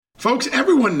Folks,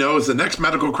 everyone knows the next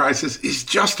medical crisis is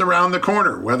just around the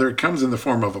corner, whether it comes in the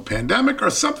form of a pandemic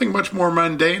or something much more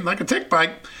mundane like a tick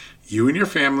bite. You and your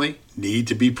family need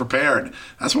to be prepared.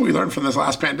 That's what we learned from this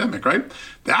last pandemic, right?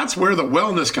 That's where the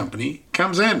Wellness Company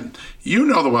comes in. You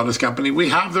know the Wellness Company. We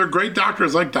have their great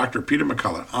doctors like Dr. Peter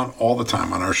McCullough on all the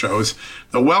time on our shows.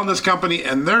 The Wellness Company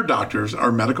and their doctors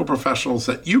are medical professionals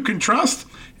that you can trust,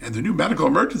 and the new medical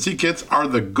emergency kits are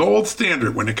the gold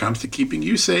standard when it comes to keeping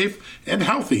you safe and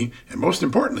healthy, and most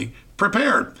importantly,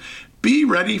 prepared. Be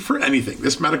ready for anything.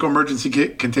 This medical emergency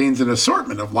kit contains an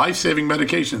assortment of life-saving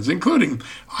medications, including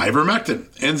ivermectin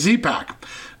and Z-Pak.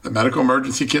 The medical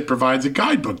emergency kit provides a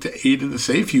guidebook to aid in the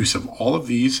safe use of all of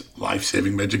these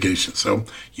life-saving medications, so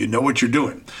you know what you're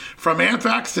doing. From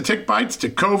anthrax to tick bites to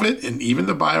COVID and even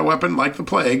the bioweapon like the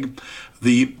plague,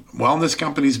 the Wellness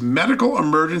Company's medical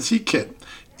emergency kit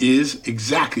is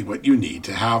exactly what you need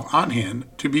to have on hand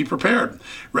to be prepared.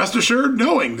 Rest assured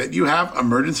knowing that you have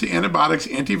emergency antibiotics,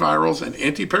 antivirals, and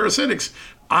antiparasitics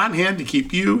on hand to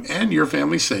keep you and your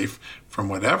family safe from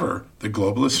whatever the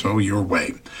globalists throw your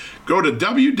way. Go to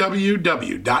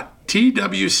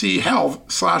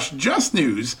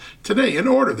www.twchealth/justnews today and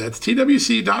order. That's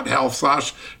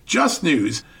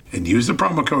twc.health/justnews and use the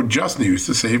promo code JUSTNEWS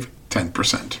to save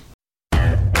 10%.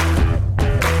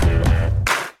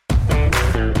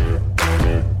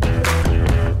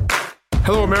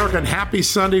 Hello, America, and happy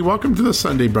Sunday. Welcome to the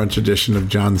Sunday brunch edition of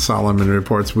John Solomon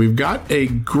Reports. We've got a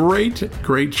great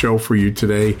show for you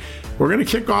today. We're going to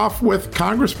kick off with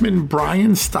Congressman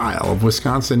Brian Stile of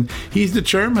Wisconsin. He's the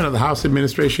chairman of the House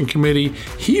Administration Committee.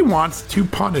 He wants to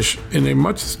punish in a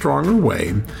much stronger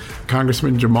way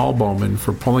Congressman Jamal Bowman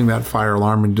for pulling that fire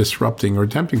alarm and disrupting or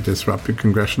attempting to disrupt a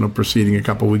congressional proceeding a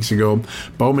couple weeks ago.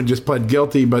 Bowman just pled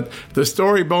guilty, but the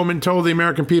story Bowman told the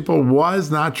American people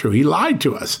was not true. He lied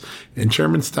to us. And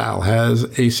Chairman Stile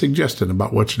has a suggestion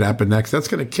about what should happen next. That's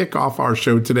going to kick off our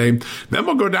show today. Then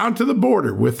we'll go down to the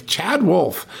border with Chad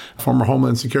Wolf, former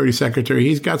Homeland Security Secretary.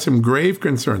 He's got some grave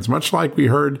concerns, much like we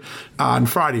heard on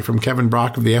Friday from Kevin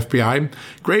Brock of the FBI.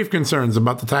 Grave concerns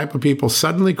about the type of people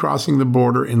suddenly crossing the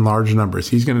border in large numbers.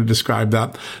 He's going to describe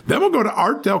that. Then we'll go to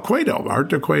Art Del Cueto.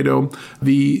 Art Del Cueto,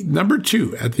 the number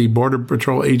 2 at the Border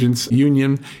Patrol Agents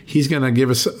Union. He's going to give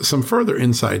us some further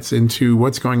insights into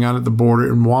what's going on at the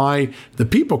border and why the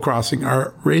people crossing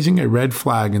are raising a red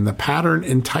flag, and the pattern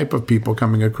and type of people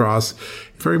coming across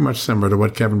very much similar to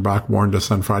what Kevin Brock warned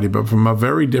us on Friday, but from a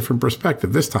very different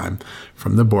perspective, this time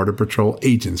from the Border Patrol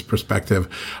agent's perspective.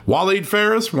 Waleed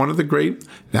Phares, one of the great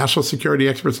national security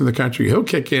experts in the country, he'll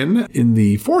kick in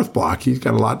the fourth block. He's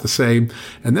got a lot to say.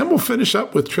 And then we'll finish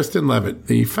up with Tristan Levitt,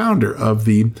 the founder of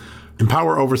the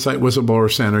Empower Oversight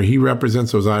Whistleblower Center. He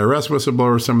represents those IRS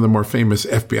whistleblowers, some of the more famous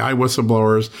FBI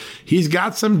whistleblowers. He's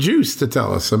got some juice to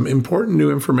tell us, some important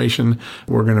new information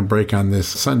we're going to break on this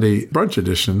Sunday brunch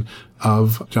edition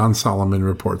of John Solomon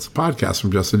Reports, the podcast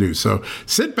from Just the News. So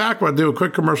sit back. We'll do a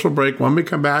quick commercial break. When we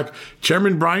come back,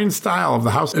 Chairman Brian Stile of the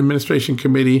House Administration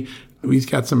Committee, he's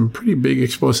got some pretty big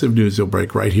explosive news he'll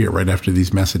break right here, right after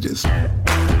these messages.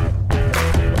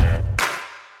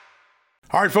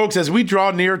 All right, folks, as we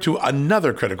draw near to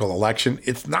another critical election,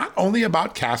 it's not only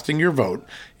about casting your vote,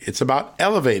 it's about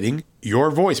elevating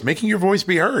your voice, making your voice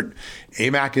be heard.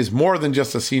 AMAC is more than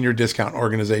just a senior discount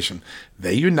organization.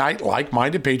 They unite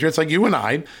like-minded patriots like you and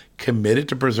I, committed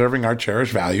to preserving our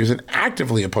cherished values and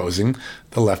actively opposing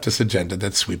the leftist agenda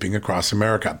that's sweeping across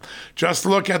America. Just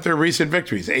look at their recent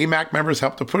victories. AMAC members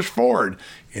helped to push forward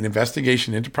an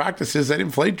investigation into practices that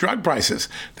inflate drug prices.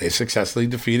 They successfully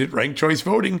defeated ranked choice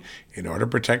voting in order to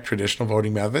protect traditional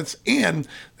voting methods, and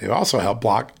they've also helped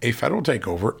block a federal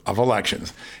takeover of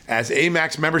elections. As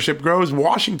AMAC's membership grows,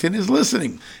 Washington is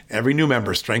listening. Every new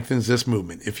member strengthens this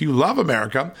movement. If you love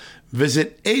America,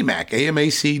 visit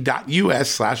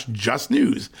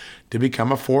amac.us/justnews to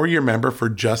become a 4-year member for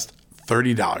just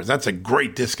 $30. That's a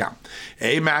great discount.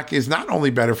 AMAC is not only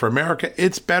better for America,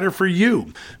 it's better for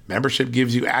you. Membership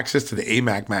gives you access to the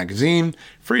AMAC magazine,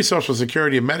 free Social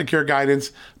Security and Medicare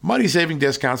guidance, money-saving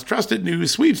discounts, trusted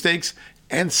news, sweepstakes,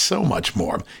 and so much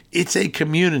more. It's a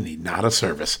community, not a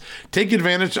service. Take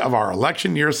advantage of our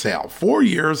election year sale, 4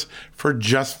 years for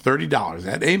just $30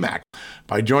 at AMAC.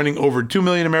 By joining over 2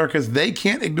 million Americans, they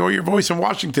can't ignore your voice in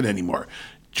Washington anymore.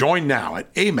 Join now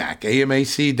at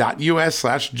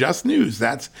amac.us/justnews.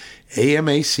 That's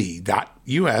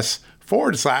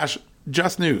amac.us/justnews.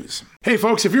 Just News. Hey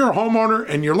folks, if you're a homeowner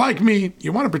and you're like me,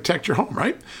 you want to protect your home,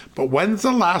 right? But when's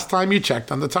the last time you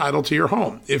checked on the title to your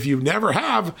home? If you never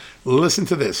have, listen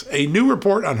to this. A new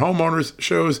report on homeowners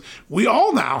shows we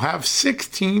all now have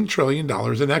 $16 trillion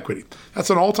in equity. That's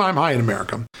an all-time high in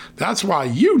America. That's why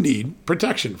you need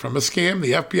protection from a scam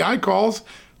the FBI calls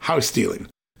house stealing.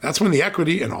 That's when the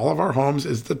equity in all of our homes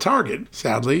is the target,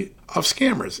 sadly, of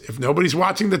scammers. If nobody's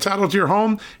watching the title to your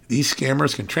home, these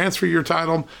scammers can transfer your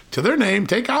title to their name,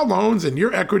 take out loans, and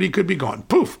your equity could be gone.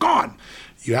 Poof, gone.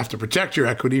 You have to protect your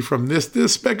equity from this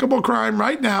despicable crime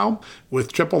right now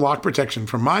with triple lock protection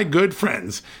from my good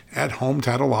friends at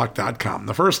HomeTitleLock.com.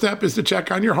 The first step is to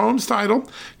check on your home's title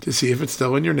to see if it's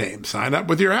still in your name. Sign up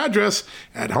with your address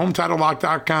at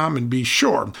HomeTitleLock.com and be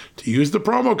sure to use the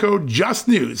promo code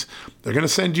JUSTNEWS. They're going to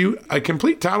send you a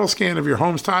complete title scan of your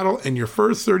home's title and your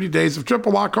first 30 days of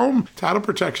triple lock home title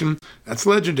protection. That's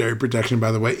legendary protection,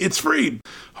 by the way. It's free.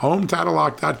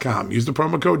 HomeTitleLock.com. Use the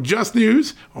promo code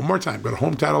JUSTNEWS. One more time, go to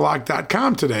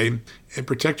HomeTitleLock.com today and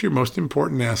protect your most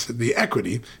important asset, the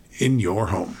equity in your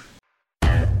home.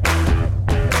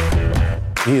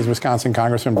 He is Wisconsin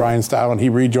Congressman Brian Stahel, and he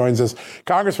rejoins us.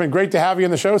 Congressman, great to have you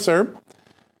on the show, sir.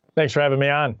 Thanks for having me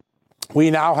on. We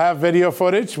now have video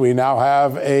footage. We now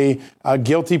have a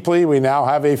guilty plea. We now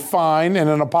have a fine and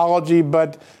an apology.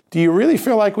 But do you really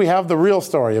feel like we have the real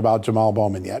story about Jamal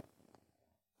Bowman yet?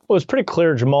 Well, it's pretty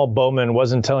clear Jamal Bowman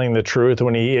wasn't telling the truth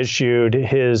when he issued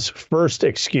his first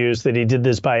excuse that he did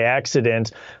this by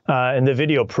accident. And the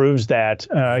video proves that.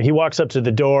 He walks up to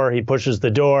the door. He pushes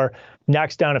the door,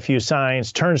 knocks down a few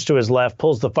signs, turns to his left,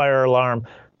 pulls the fire alarm,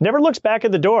 never looks back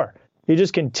at the door. He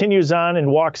just continues on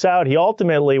and walks out. He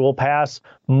ultimately will pass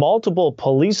multiple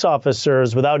police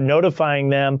officers without notifying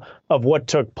them of what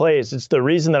took place. It's the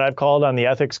reason that I've called on the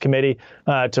Ethics Committee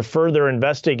to further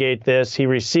investigate this. He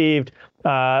received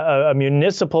a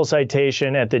municipal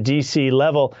citation at the D.C.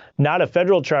 level, not a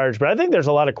federal charge. But I think there's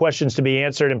a lot of questions to be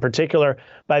answered, in particular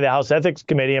by the House Ethics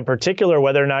Committee, in particular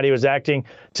whether or not he was acting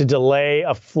to delay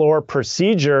a floor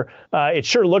procedure. It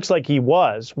sure looks like he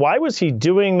was. Why was he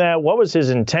doing that? What was his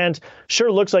intent?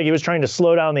 Sure looks like he was trying to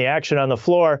slow down the action on the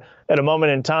floor at a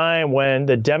moment in time when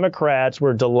the Democrats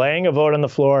were delaying a vote on the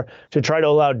floor to try to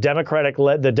allow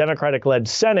the Democratic-led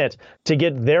Senate to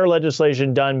get their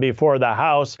legislation done before the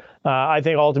House. I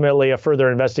think ultimately a further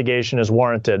investigation is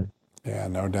warranted. Yeah,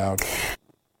 no doubt.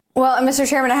 Well, Mr.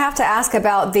 Chairman, I have to ask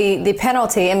about the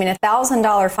penalty. I mean,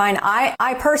 $1,000 fine.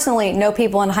 I personally know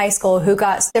people in high school who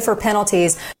got stiffer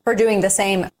penalties for doing the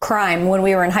same crime when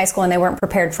we were in high school and they weren't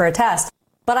prepared for a test.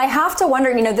 But I have to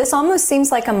wonder, this almost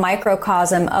seems like a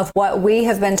microcosm of what we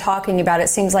have been talking about. It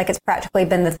seems like it's practically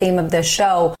been the theme of this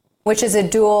show, which is a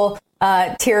dual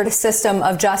tiered system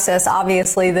of justice.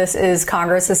 Obviously, this is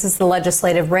Congress. This is the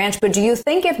legislative branch. But do you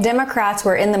think if Democrats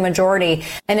were in the majority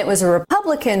and it was a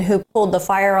Republican who pulled the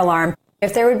fire alarm,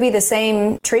 if there would be the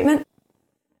same treatment?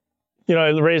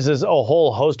 It raises a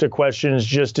whole host of questions,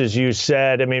 just as you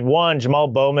said. I mean, one, Jamal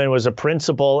Bowman was a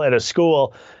principal at a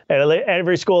school. At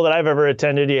every school that I've ever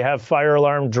attended, you have fire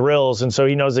alarm drills. And so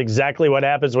he knows exactly what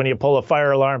happens when you pull a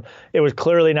fire alarm. It was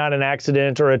clearly not an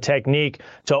accident or a technique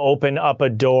to open up a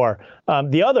door.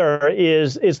 The other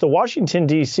is the Washington,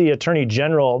 D.C. Attorney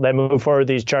General that moved forward with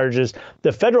these charges.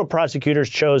 The federal prosecutors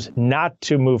chose not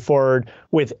to move forward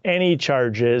with any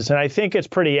charges. And I think it's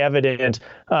pretty evident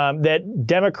that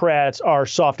Democrats are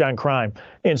soft on crime.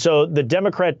 And so the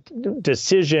Democrat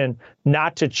decision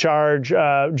not to charge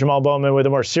Jamal Bowman with a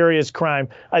more serious crime,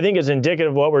 I think is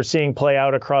indicative of what we're seeing play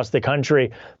out across the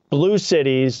country. Blue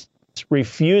cities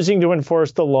refusing to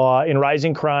enforce the law in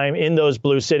rising crime in those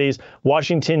blue cities,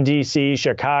 Washington, D.C.,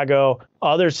 Chicago,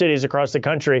 other cities across the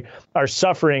country are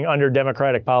suffering under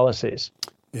Democratic policies.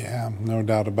 Yeah, no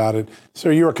doubt about it. So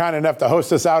you were kind enough to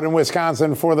host us out in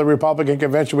Wisconsin for the Republican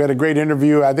convention. We had a great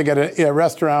interview, I think, at a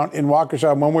restaurant in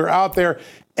Waukesha. When we were out there,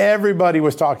 everybody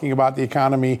was talking about the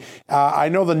economy. I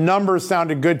know the numbers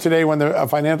sounded good today when the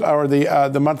financial or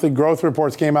the monthly growth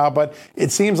reports came out, but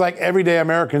it seems like everyday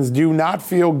Americans do not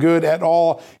feel good at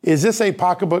all. Is this a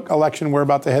pocketbook election we're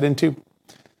about to head into?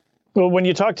 Well, when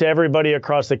you talk to everybody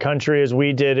across the country, as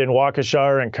we did in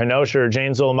Waukesha and Kenosha or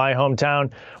Janesville, my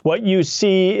hometown, what you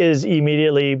see is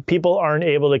immediately people aren't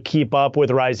able to keep up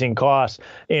with rising costs.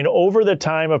 And over the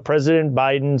time of President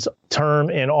Biden's term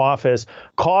in office,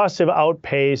 costs have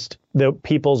outpaced the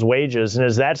people's wages. And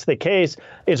as that's the case,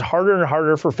 it's harder and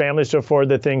harder for families to afford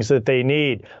the things that they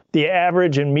need. The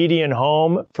average and median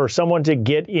home for someone to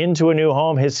get into a new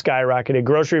home has skyrocketed.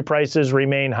 Grocery prices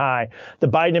remain high. The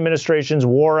Biden administration's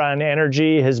war on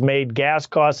energy has made gas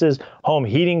costs, home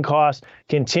heating costs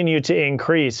continue to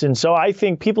increase. And so I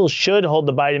think people should hold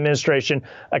the Biden administration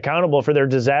accountable for their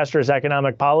disastrous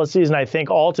economic policies. And I think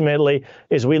ultimately,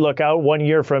 as we look out 1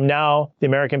 year from now, the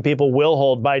American people will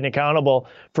hold Biden accountable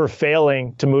for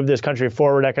failing to move this country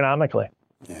forward economically.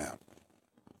 Yeah.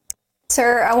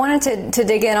 Sir, I wanted to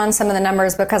dig in on some of the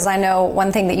numbers because I know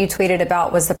one thing that you tweeted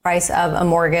about was the price of a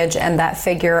mortgage and that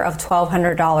figure of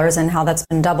 $1,200 and how that's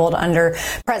been doubled under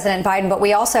President Biden. But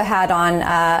we also had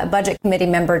on Budget Committee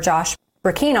member Josh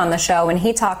Burkeen on the show, and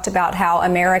he talked about how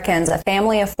Americans, a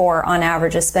family of four on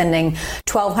average, is spending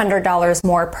 $1,200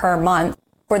 more per month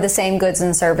for the same goods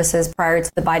and services prior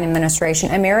to the Biden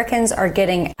administration. Americans are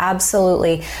getting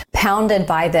absolutely pounded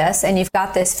by this. And you've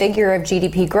got this figure of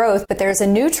GDP growth, but there's a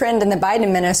new trend in the Biden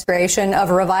administration of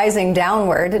revising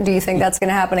downward. Do you think that's going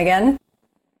to happen again?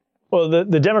 Well,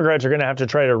 the Democrats are going to have to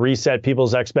try to reset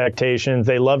people's expectations.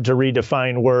 They love to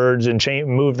redefine words and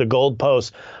move the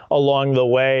goalposts along the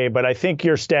way. But I think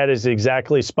your stat is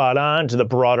exactly spot on to the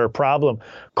broader problem.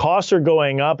 Costs are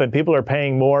going up and people are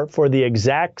paying more for the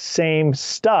exact same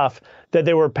stuff that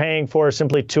they were paying for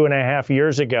simply 2.5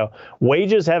 years ago.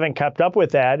 Wages haven't kept up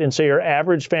with that. And so your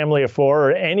average family of four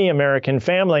or any American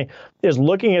family is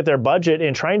looking at their budget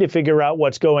and trying to figure out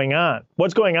what's going on.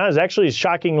 What's going on is actually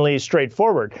shockingly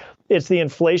straightforward. It's the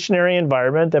inflationary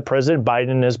environment that President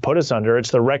Biden has put us under.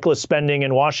 It's the reckless spending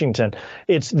in Washington.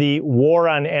 It's the war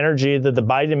on energy that the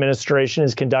Biden administration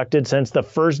has conducted since the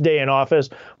first day in office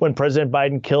when President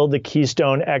Biden killed the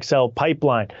Keystone XL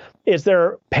pipeline. It's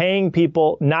they're paying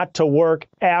people not to work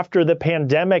after the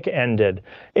pandemic ended.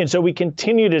 And so we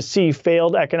continue to see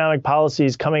failed economic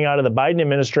policies coming out of the Biden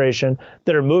administration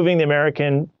that are moving the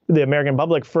American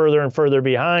public further and further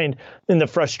behind. And the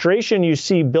frustration you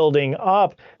see building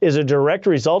up is a direct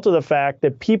result of the fact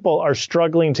that people are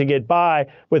struggling to get by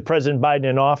with President Biden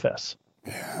in office.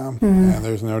 Yeah,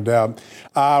 there's no doubt.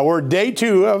 We're day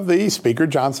 2 of the Speaker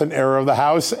Johnson era of the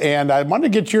House, and I want to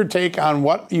get your take on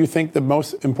what you think the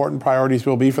most important priorities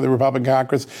will be for the Republican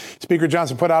Congress. Speaker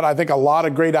Johnson put out, I think, a lot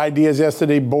of great ideas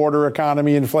yesterday: border,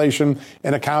 economy, inflation,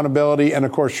 and accountability, and,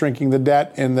 of course, shrinking the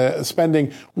debt and the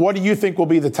spending. What do you think will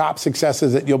be the top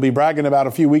successes that you'll be bragging about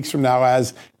a few weeks from now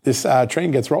as this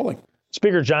train gets rolling?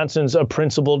 Speaker Johnson's a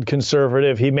principled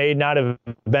conservative. He may not have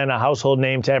been a household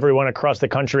name to everyone across the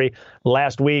country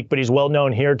last week, but he's well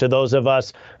known here to those of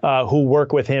us who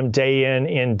work with him day in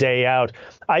and day out.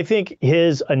 I think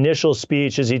his initial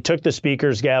speech, as he took the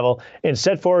speaker's gavel and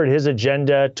set forward his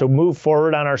agenda to move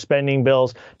forward on our spending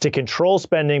bills, to control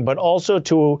spending, but also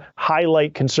to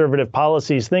highlight conservative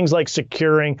policies, things like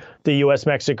securing the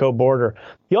U.S.-Mexico border.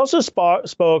 He also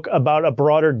spoke about a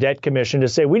broader debt commission to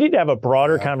say we need to have a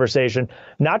broader conversation,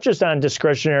 not just on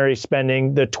discretionary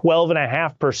spending, the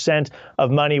 12.5%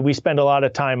 of money we spend a lot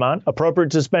of time on,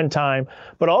 appropriate to spend time,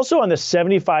 but also on the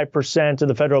 75% of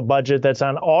the federal budget that's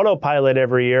on autopilot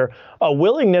every year. A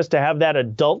willingness to have that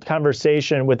adult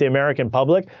conversation with the American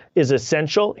public is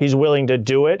essential. He's willing to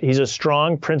do it. He's a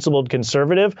strong, principled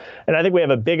conservative. And I think we have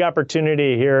a big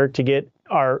opportunity here to get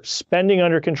our spending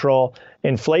under control,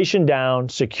 inflation down,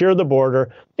 secure the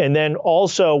border, and then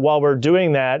also, while we're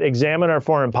doing that, examine our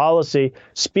foreign policy,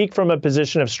 speak from a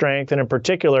position of strength, and in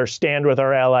particular, stand with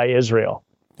our ally Israel.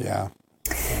 Yeah.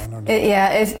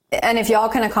 If y'all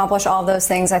can accomplish all those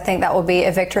things, I think that will be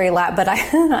a victory lap. But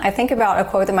I think about a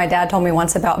quote that my dad told me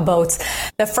once about boats.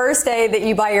 The first day that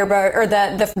you buy your boat, or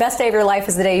the best day of your life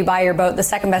is the day you buy your boat. The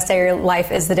second best day of your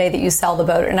life is the day that you sell the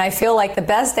boat. And I feel like the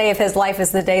best day of his life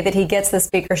is the day that he gets the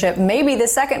speakership. Maybe the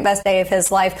second best day of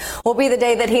his life will be the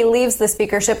day that he leaves the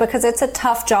speakership, because it's a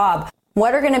tough job.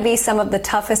 What are going to be some of the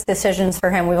toughest decisions for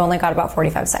him? We've only got about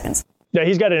 45 seconds. Yeah,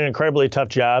 he's got an incredibly tough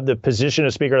job. The position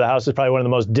of Speaker of the House is probably one of the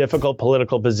most difficult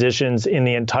political positions in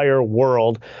the entire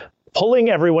world. Pulling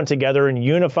everyone together and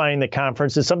unifying the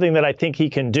conference is something that I think he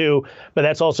can do, but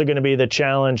that's also going to be the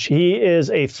challenge. He is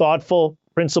a thoughtful,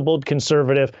 principled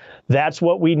conservative. That's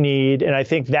what we need. And I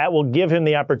think that will give him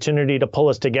the opportunity to pull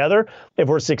us together. If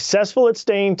we're successful at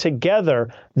staying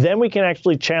together, then we can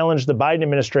actually challenge the Biden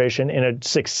administration and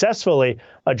successfully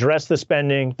address the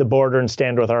spending, the border, and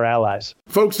stand with our allies.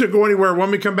 Folks, don't go anywhere.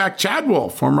 When we come back, Chad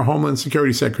Wolf, former Homeland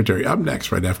Security Secretary, up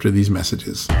next right after these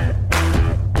messages.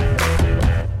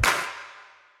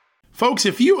 Folks,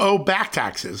 if you owe back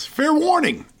taxes, fair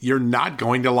warning, you're not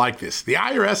going to like this. The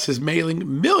IRS is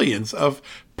mailing millions of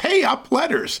pay-up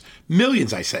letters.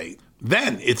 Millions, I say.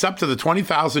 Then it's up to the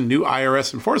 20,000 new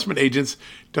IRS enforcement agents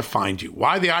to find you.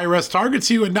 Why the IRS targets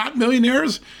you and not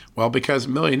millionaires? Well, because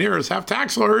millionaires have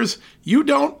tax lawyers. You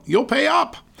don't, you'll pay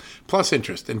up. Plus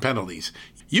interest and penalties.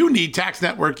 You need Tax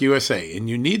Network USA, and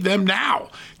you need them now.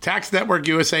 Tax Network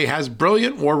USA has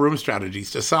brilliant war room strategies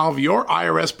to solve your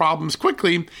IRS problems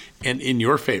quickly and in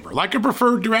your favor, like a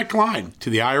preferred direct line to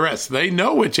the IRS. They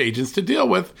know which agents to deal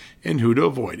with and who to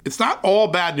avoid. It's not all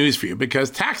bad news for you because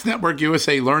Tax Network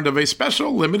USA learned of a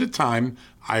special limited time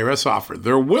IRS offer.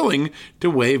 They're willing to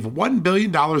waive $1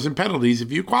 billion in penalties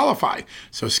if you qualify.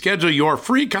 So schedule your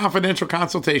free confidential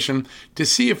consultation to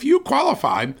see if you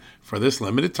qualify for this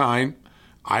limited time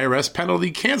IRS penalty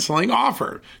canceling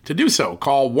offer. To do so,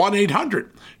 call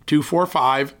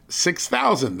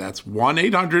 1-800-245-6000. That's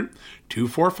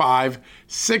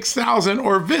 1-800-245-6000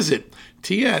 or visit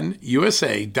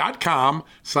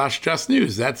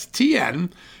tnusa.com/justnews. That's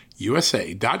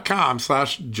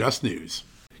tnusa.com/justnews.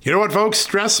 You know what, folks?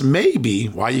 Stress may be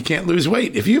why you can't lose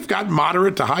weight. If you've got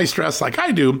moderate to high stress like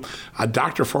I do, a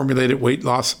doctor-formulated weight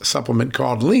loss supplement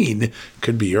called Lean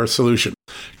could be your solution.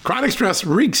 Chronic stress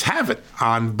wreaks havoc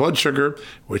on blood sugar,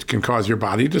 which can cause your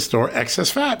body to store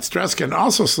excess fat. Stress can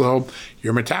also slow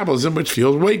your metabolism, which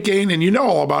fuels weight gain, and you know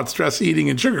all about stress eating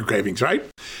and sugar cravings, right?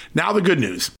 Now the good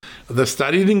news. The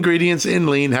studied ingredients in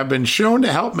Lean have been shown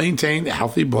to help maintain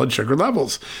healthy blood sugar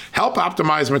levels, help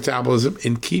optimize metabolism,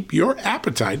 and keep your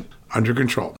appetite under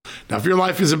control. Now, if your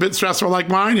life is a bit stressful like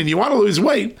mine and you want to lose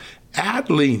weight, add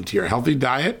Lean to your healthy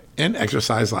diet and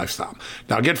exercise lifestyle.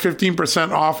 Now get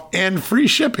 15% off and free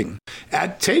shipping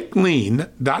at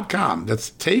takelean.com.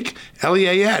 That's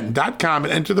takelean.com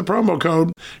and enter the promo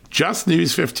code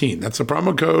JustNews15. That's the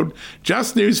promo code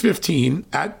JustNews15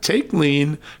 at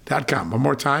takelean.com. One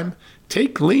more time,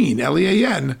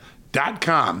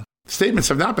 takelean.com. Statements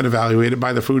have not been evaluated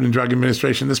by the Food and Drug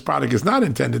Administration. This product is not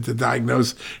intended to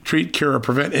diagnose, treat, cure, or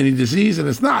prevent any disease, and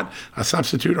is not a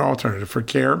substitute or alternative for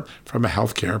care from a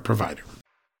healthcare provider.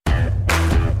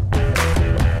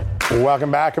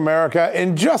 Welcome back, America.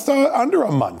 In just under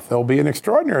a month, there'll be an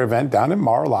extraordinary event down in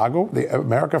Mar-a-Lago. The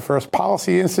America First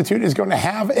Policy Institute is going to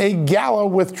have a gala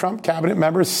with Trump cabinet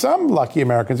members. Some lucky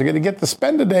Americans are going to get to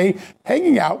spend a day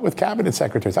hanging out with cabinet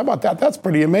secretaries. How about that? That's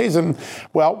pretty amazing.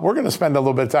 Well, we're going to spend a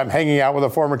little bit of time hanging out with a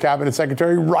former cabinet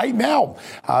secretary right now.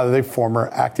 The former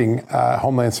acting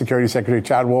Homeland Security Secretary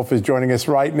Chad Wolf is joining us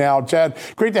right now. Chad,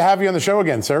 great to have you on the show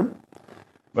again, sir.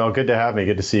 Well, good to have me.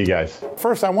 Good to see you guys.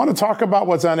 First, I want to talk about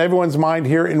what's on everyone's mind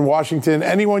here in Washington.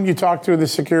 Anyone you talk to in the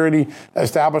security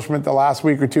establishment the last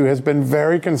week or two has been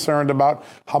very concerned about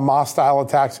Hamas-style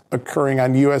attacks occurring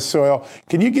on U.S. soil.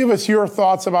 Can you give us your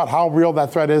thoughts about how real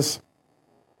that threat is?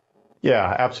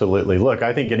 Yeah, absolutely. Look,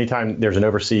 I think anytime there's an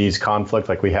overseas conflict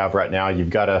like we have right now,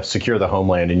 you've got to secure the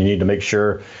homeland, and you need to make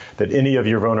sure that any of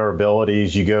your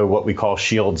vulnerabilities, you go what we call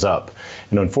shields up.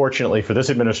 And unfortunately for this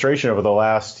administration over the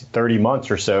last 30 months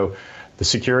or so, the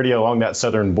security along that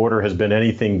southern border has been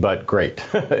anything but great.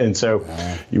 And so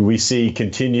we see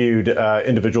continued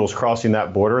individuals crossing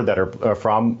that border that are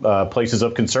from places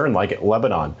of concern like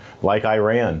Lebanon, like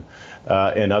Iran,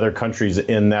 and other countries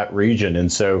in that region.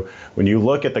 And so when you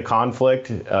look at the conflict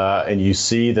and you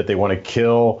see that they want to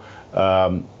kill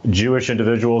Jewish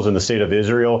individuals in the state of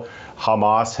Israel,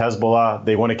 Hamas, Hezbollah,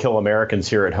 they want to kill Americans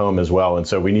here at home as well. And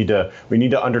so we need to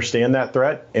understand that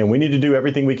threat, and we need to do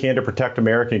everything we can to protect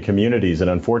American communities.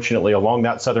 And unfortunately, along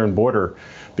that southern border,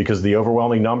 because of the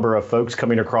overwhelming number of folks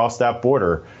coming across that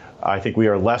border, I think we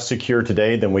are less secure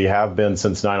today than we have been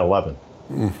since 9/11.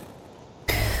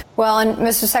 Well, and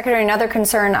Mr. Secretary, another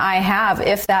concern I have,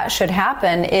 if that should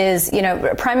happen, is,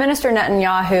 Prime Minister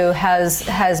Netanyahu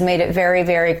has made it very,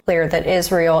 very clear that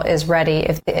Israel is ready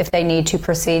if they need to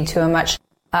proceed to a much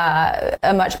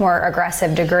more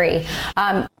aggressive degree.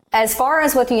 As far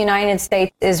as what the United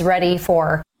States is ready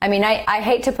for, I mean, I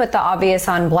hate to put the obvious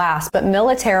on blast, but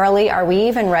militarily, are we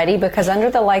even ready? Because under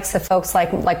the likes of folks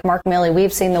like Mark Milley,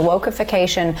 we've seen the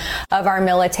wokeification of our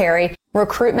military.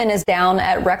 Recruitment is down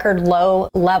at record low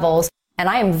levels. And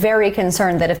I am very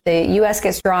concerned that if the U.S.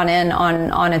 gets drawn in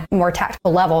on a more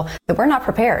tactical level, that we're not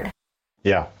prepared.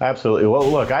 Yeah, absolutely. Well,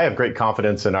 look, I have great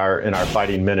confidence in our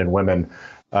fighting men and women.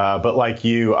 But like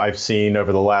you, I've seen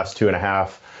over the last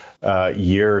 2.5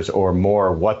 years or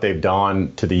more what they've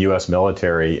done to the U.S.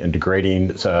 military and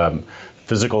degrading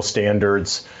physical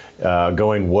standards,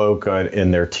 going woke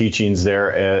in their teachings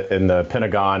there in the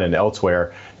Pentagon and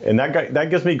elsewhere. And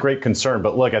that gives me great concern.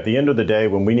 But look, at the end of the day,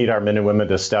 when we need our men and women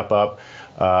to step up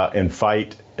and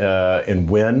fight and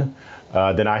win,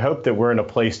 then I hope that we're in a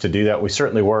place to do that. We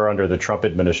certainly were under the Trump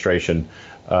administration.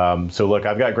 So look,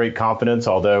 I've got great confidence,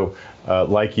 although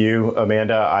like you,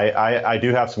 Amanda, I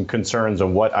do have some concerns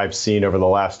on what I've seen over the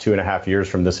last 2.5 years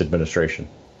from this administration.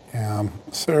 Yeah.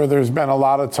 Sir, there's been a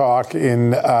lot of talk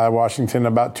in Washington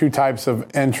about two types of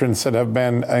entrants that have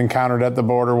been encountered at the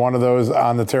border. One of those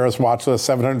on the terrorist watch list,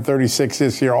 736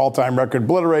 this year, all-time record,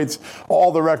 obliterates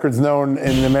all the records known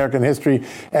in American history.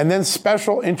 And then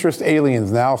special interest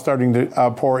aliens now starting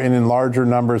to pour in larger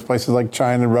numbers, places like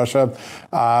China and Russia.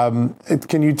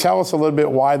 Can you tell us a little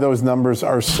bit why those numbers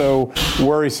are so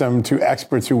worrisome to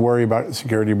experts who worry about the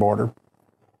security border?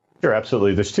 Sure,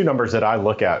 absolutely. There's two numbers that I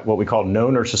look at, what we call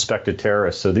known or suspected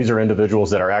terrorists. So these are individuals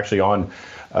that are actually on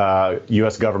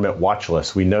U.S. government watch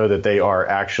lists. We know that they are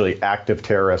actually active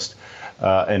terrorists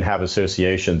and have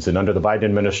associations. And under the Biden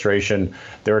administration,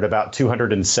 they're at about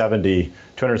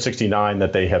 269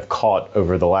 that they have caught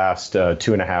over the last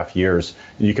 2.5 years.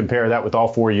 And you compare that with all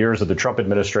 4 years of the Trump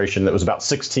administration, that was about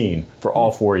 16 for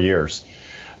all 4 years.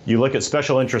 You look at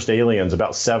special interest aliens,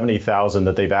 about 70,000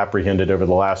 that they've apprehended over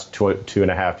the last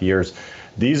 2.5 years.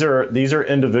 These are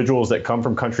individuals that come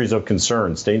from countries of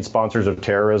concern, state sponsors of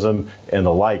terrorism and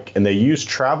the like, and they use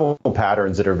travel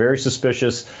patterns that are very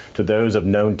suspicious to those of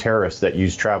known terrorists that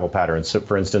use travel patterns. So,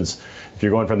 for instance, if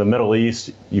you're going from the Middle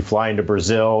East, you fly into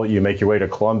Brazil, you make your way to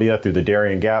Colombia through the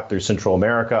Darien Gap, through Central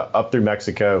America, up through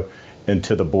Mexico, and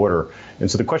to the border. And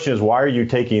so the question is, why are you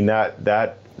taking that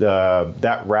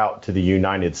route to the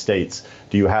United States?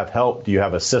 Do you have help? Do you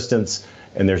have assistance?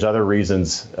 And there's other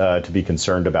reasons to be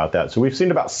concerned about that. So we've seen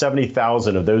about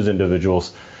 70,000 of those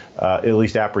individuals at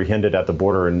least apprehended at the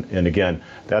border. And again,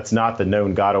 that's not the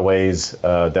known gotaways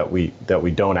that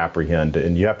we don't apprehend.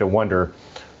 And you have to wonder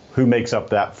who makes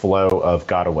up that flow of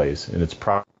gotaways. And it's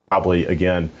probably,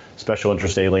 again, special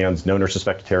interest aliens, known or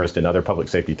suspected terrorists, and other public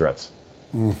safety threats.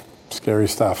 Scary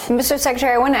stuff. Mr.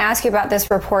 Secretary, I want to ask you about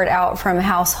this report out from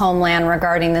House Homeland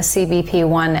regarding the CBP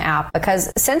One app,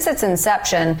 because since its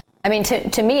inception, I mean,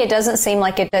 to me, it doesn't seem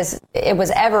like it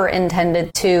was ever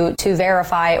intended to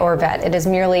verify or vet. It is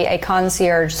merely a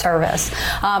concierge service.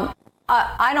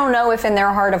 I don't know if in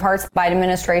their heart of hearts, the Biden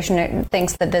administration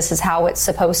thinks that this is how it's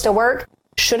supposed to work.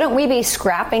 Shouldn't we be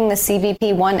scrapping the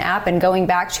CBP One app and going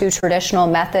back to traditional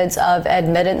methods of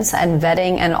admittance and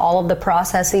vetting and all of the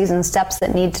processes and steps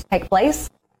that need to take place?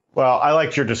 Well, I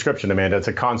liked your description, Amanda. It's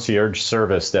a concierge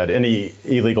service that any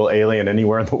illegal alien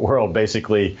anywhere in the world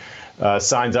basically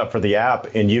signs up for the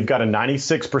app, and you've got a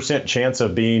 96% chance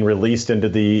of being released into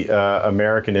the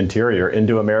American interior,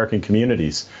 into American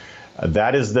communities.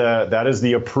 That is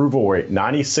the approval rate.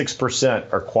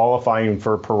 96% are qualifying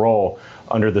for parole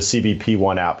under the CBP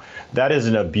One app. That is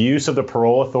an abuse of the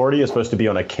parole authority. It's supposed to be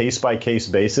on a case-by-case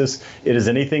basis. It is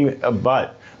anything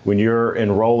but when you're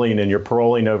enrolling and you're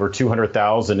paroling over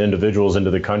 200,000 individuals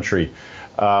into the country.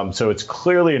 So it's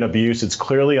clearly an abuse. It's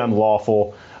clearly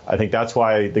unlawful. I think that's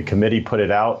why the committee put it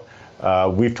out.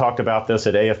 We've talked about this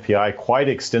at AFPI quite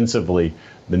extensively.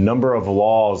 The number of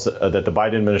laws that the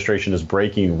Biden administration is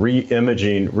breaking,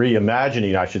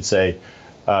 reimagining, I should say,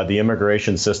 the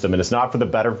immigration system. And it's not for the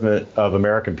betterment of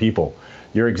American people.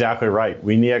 You're exactly right.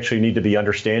 We actually need to be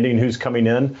understanding who's coming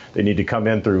in. They need to come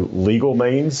in through legal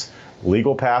means,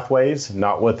 legal pathways,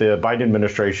 not what the Biden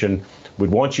administration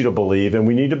would want you to believe. And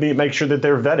we need to make sure that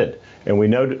they're vetted. And we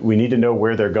need to know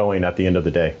where they're going at the end of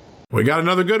the day. We got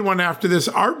another good one after this.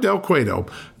 Art Del Cueto,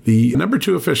 the number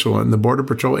 2 official in the Border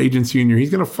Patrol Agents Union. He's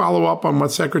going to follow up on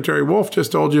what Secretary Wolf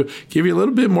just told you, give you a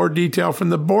little bit more detail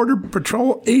from the Border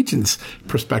Patrol agents'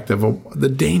 perspective of the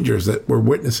dangers that we're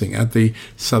witnessing at the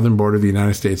southern border of the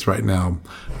United States right now.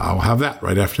 I'll have that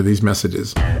right after these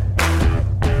messages.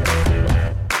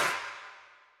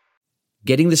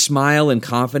 Getting the smile and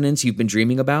confidence you've been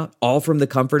dreaming about, all from the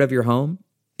comfort of your home,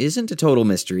 isn't a total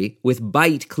mystery with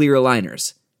Byte clear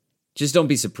aligners. Just don't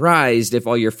be surprised if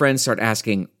all your friends start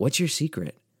asking, what's your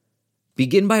secret?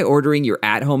 Begin by ordering your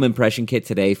at-home impression kit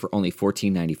today for only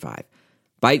 $14.95.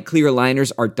 Byte clear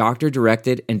aligners are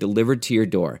doctor-directed and delivered to your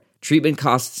door. Treatment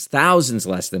costs thousands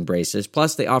less than braces,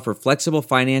 plus they offer flexible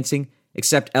financing,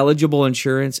 accept eligible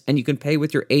insurance, and you can pay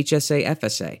with your HSA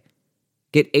FSA.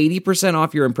 Get 80%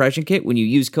 off your impression kit when you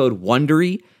use code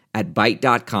WONDERY at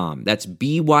Byte.com. That's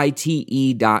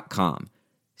BYTE.com.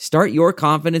 Start your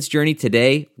confidence journey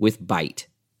today with Byte.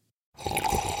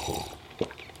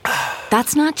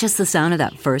 That's not just the sound of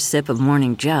that first sip of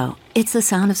Morning Joe. It's the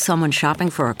sound of someone shopping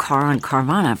for a car on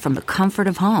Carvana from the comfort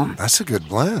of home. That's a good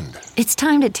blend. It's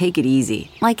time to take it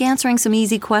easy, like answering some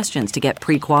easy questions to get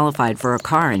pre-qualified for a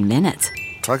car in minutes.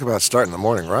 Talk about starting the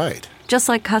morning right. Just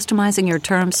like customizing your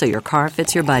terms so your car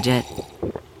fits your budget.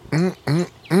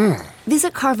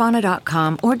 Visit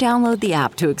Carvana.com or download the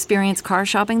app to experience car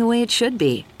shopping the way it should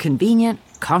be. Convenient,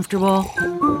 comfortable.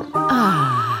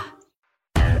 Ah.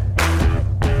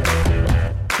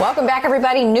 Welcome back,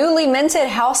 everybody. Newly minted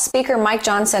House Speaker Mike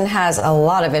Johnson has a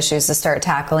lot of issues to start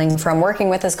tackling, from working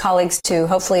with his colleagues to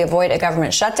hopefully avoid a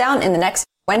government shutdown in the next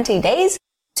 20 days,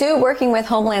 to working with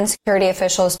Homeland Security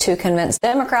officials to convince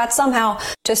Democrats somehow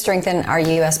to strengthen our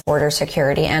U.S. border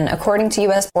security. And according to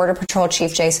U.S. Border Patrol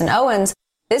Chief Jason Owens,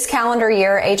 this calendar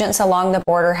year, agents along the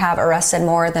border have arrested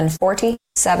more than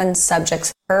 47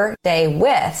 subjects per day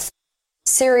with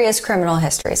serious criminal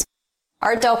histories.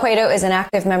 Art Del Cueto is an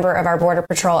active member of our Border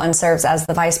Patrol and serves as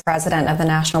the Vice President of the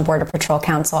National Border Patrol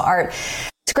Council. Art,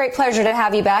 it's a great pleasure to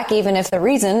have you back, even if the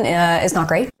reason is not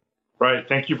great. Right.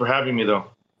 Thank you for having me, though.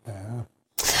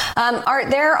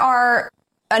 Art, there are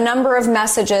a number of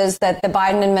messages that the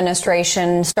Biden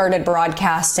administration started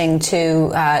broadcasting to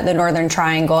the Northern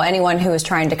Triangle, anyone who was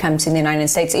trying to come to the United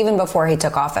States, even before he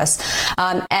took office.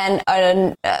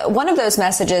 And one of those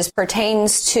messages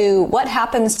pertains to what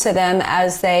happens to them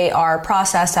as they are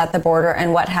processed at the border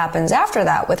and what happens after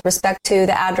that with respect to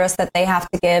the address that they have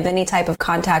to give, any type of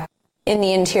contact in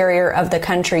the interior of the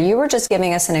country. You were just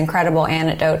giving us an incredible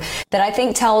anecdote that I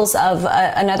think tells of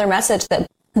another message that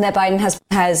Biden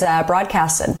has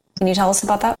broadcasted. Can you tell us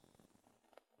about that?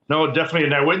 No, definitely.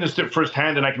 And I witnessed it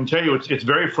firsthand. And I can tell you, it's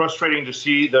very frustrating to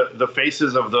see the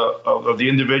faces of the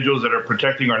individuals that are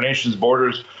protecting our nation's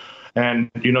borders.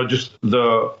 And, just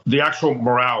the actual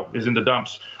morale is in the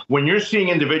dumps. When you're seeing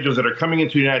individuals that are coming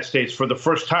into the United States for the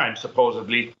first time,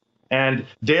 supposedly, and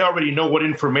they already know what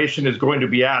information is going to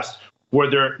be asked,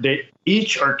 where they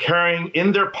each are carrying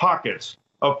in their pockets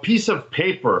a piece of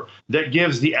paper that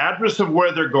gives the address of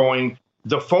where they're going,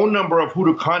 the phone number of who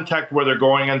to contact where they're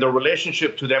going, and the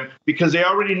relationship to them, because they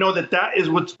already know that is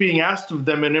what's being asked of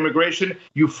them in immigration.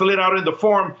 You fill it out in the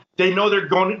form. They know they're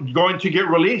going to get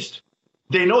released.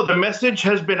 They know the message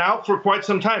has been out for quite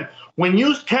some time. When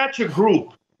you catch a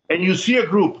group and you see a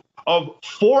group of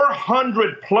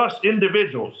 400 plus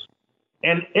individuals,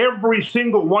 and every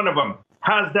single one of them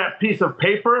has that piece of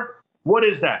paper, what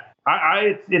is that?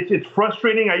 It's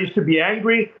frustrating. I used to be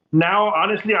angry. Now,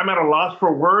 honestly, I'm at a loss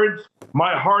for words.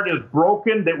 My heart is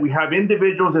broken that we have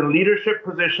individuals in leadership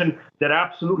position that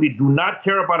absolutely do not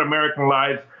care about American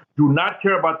lives, do not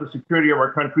care about the security of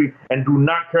our country, and do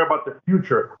not care about the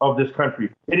future of this country.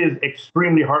 It is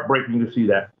extremely heartbreaking to see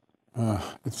that.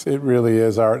 It really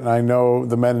is, Art. And I know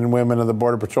the men and women of the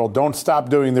Border Patrol don't stop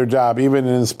doing their job, even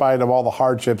in spite of all the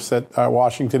hardships that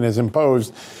Washington has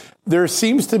imposed. There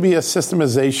seems to be a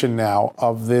systemization now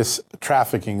of this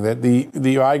trafficking, that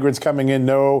the migrants coming in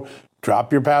know,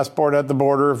 drop your passport at the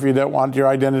border if you don't want your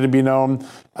identity to be known.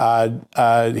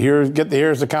 Here's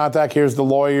the contact, here's the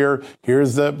lawyer,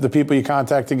 here's the people you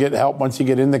contact to get help once you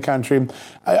get in the country.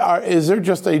 Is there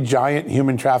just a giant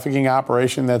human trafficking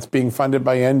operation that's being funded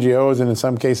by NGOs and in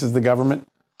some cases the government?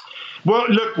 Well,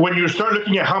 look, when you start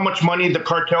looking at how much money the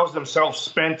cartels themselves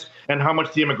spent and how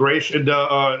much the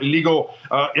illegal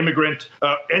immigrant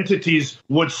entities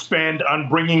would spend on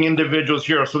bringing individuals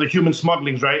here, so the human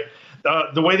smugglings, right?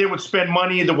 The way they would spend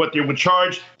money, what they would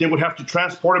charge, they would have to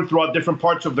transport them throughout different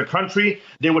parts of the country.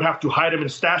 They would have to hide them in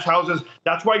stash houses.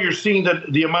 That's why you're seeing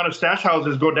the amount of stash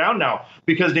houses go down now,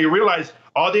 because they realize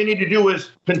all they need to do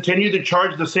is continue to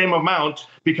charge the same amount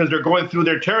because they're going through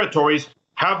their territories,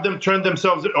 have them turn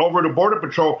themselves over to Border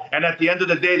Patrol, and at the end of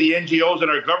the day, the NGOs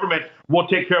and our government will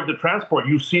take care of the transport.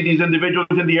 You see these individuals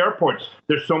in the airports.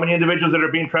 There's so many individuals that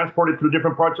are being transported through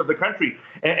different parts of the country.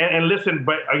 And listen,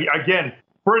 but again,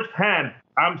 firsthand,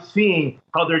 I'm seeing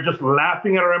how they're just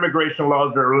laughing at our immigration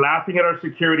laws. They're laughing at our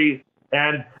security.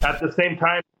 And at the same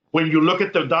time, when you look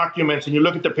at the documents and you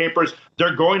look at the papers,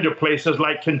 they're going to places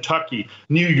like Kentucky,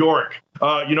 New York,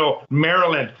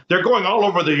 Maryland. They're going all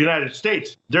over the United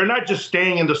States. They're not just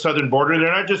staying in the southern border. They're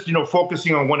not just,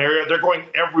 focusing on one area. They're going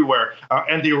everywhere.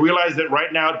 And they realize that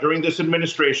right now, during this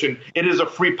administration, it is a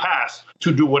free pass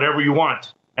to do whatever you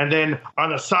want. And then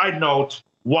on a side note,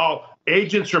 while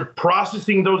agents are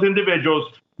processing those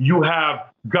individuals, you have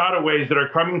gotaways that are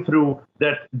coming through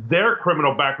that their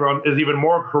criminal background is even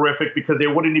more horrific because they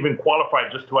wouldn't even qualify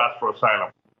just to ask for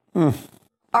asylum.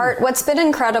 Art, what's been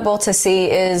incredible to see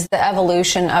is the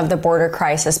evolution of the border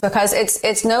crisis, because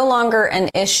it's no longer an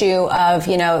issue of,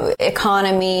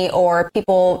 economy or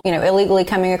people, illegally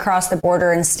coming across the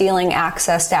border and stealing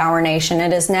access to our nation.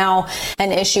 It is now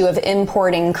an issue of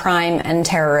importing crime and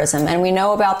terrorism. And we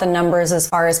know about the numbers as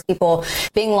far as people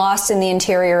being lost in the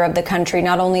interior of the country,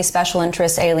 not only special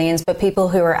interest aliens, but people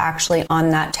who are actually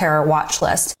on that terror watch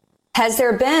list. Has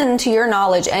there been, to your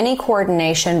knowledge, any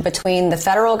coordination between the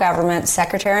federal government,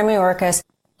 Secretary Mayorkas,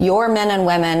 your men and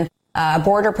women,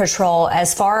 Border Patrol,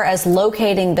 as far as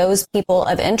locating those people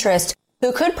of interest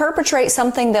who could perpetrate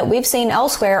something that we've seen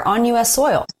elsewhere on U.S.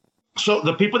 soil? So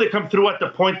the people that come through at the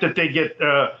point that they get,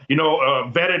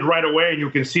 vetted right away, and you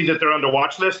can see that they're on the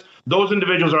watch list, those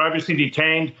individuals are obviously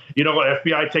detained.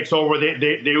 FBI takes over.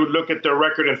 They would look at their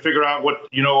record and figure out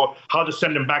how to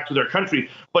send them back to their country.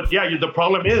 But yeah, the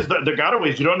problem is the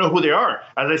gotaways. You don't know who they are.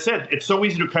 As I said, it's so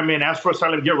easy to come in, ask for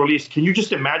asylum, get released. Can you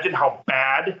just imagine how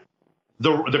bad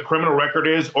the criminal record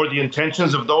is, or the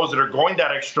intentions of those that are going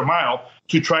that extra mile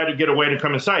to try to get away to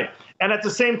come inside? And at the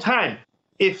same time,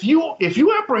 if you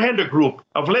apprehend a group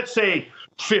of, let's say,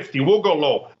 50, we'll go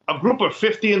low, a group of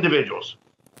 50 individuals,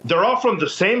 they're all from the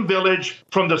same village,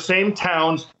 from the same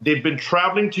towns, they've been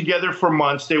traveling together for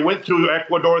months, they went through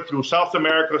Ecuador, through South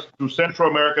America, through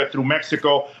Central America, through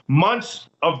Mexico, months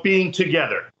of being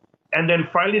together. And then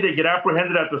finally they get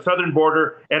apprehended at the southern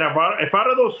border, and if out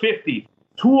of those 50,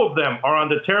 2 of them are on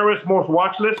the terrorist most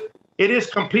watch list, it is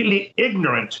completely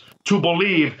ignorant to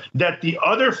believe that the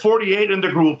other 48 in the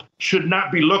group should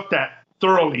not be looked at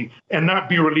thoroughly and not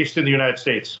be released in the United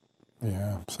States.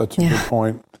 Yeah, such a good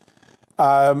point.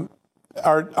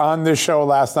 On this show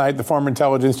last night, the former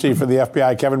intelligence chief of the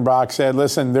FBI, Kevin Brock, said,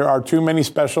 listen, there are too many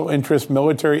special interest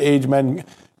military-age men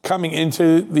coming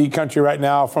into the country right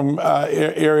now from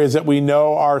areas that we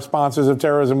know are sponsors of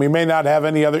terrorism. We may not have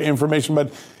any other information,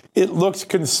 but it looks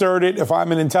concerted. If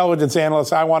I'm an intelligence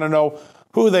analyst, I want to know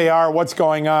who they are, what's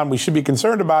going on. We should be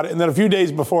concerned about it. And then a few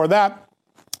days before that,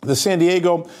 the San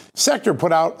Diego sector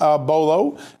put out a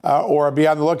BOLO, or be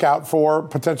on the lookout for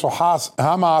potential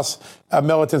Hamas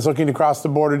militants looking to cross the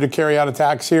border to carry out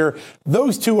attacks here.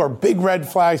 Those 2 are big red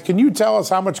flags. Can you tell us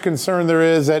how much concern there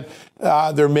is that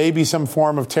there may be some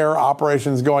form of terror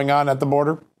operations going on at the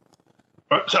border?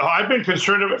 So I've been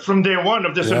concerned of it from day one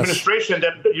of this administration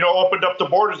that, opened up the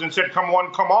borders and said, come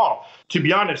one, come all, to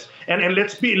be honest. And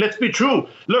let's be true.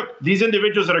 Look, these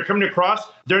individuals that are coming across,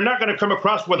 they're not going to come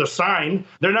across with a sign.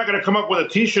 They're not going to come up with a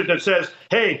T-shirt that says,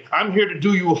 hey, I'm here to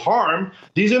do you harm.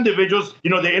 These individuals,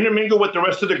 they intermingle with the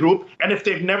rest of the group. And if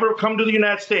they've never come to the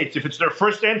United States, if it's their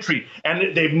first entry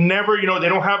and they've never, they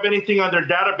don't have anything on their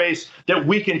database that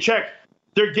we can check,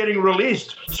 they're getting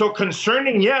released. So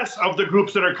concerning, yes, of the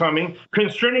groups that are coming,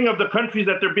 concerning of the countries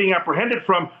that they're being apprehended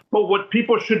from, but what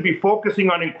people should be focusing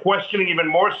on and questioning even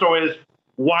more so is,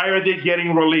 why are they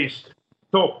getting released?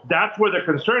 So that's where the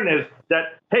concern is,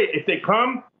 that, hey, if they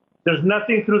come, there's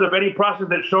nothing through the vetting process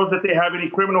that shows that they have any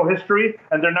criminal history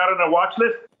and they're not on a watch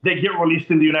list, they get released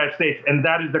in the United States. And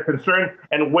that is the concern.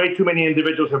 And way too many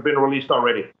individuals have been released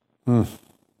already.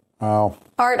 Wow.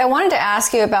 Art, I wanted to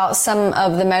ask you about some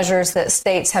of the measures that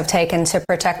states have taken to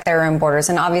protect their own borders.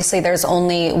 And obviously there's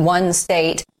only one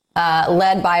state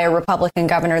led by a Republican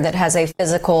governor that has a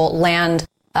physical land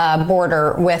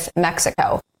border with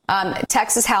Mexico.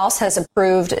 Texas House has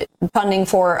approved funding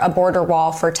for a border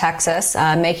wall for Texas,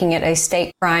 making it a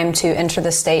state crime to enter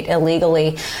the state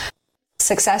illegally.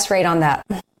 Success rate on that?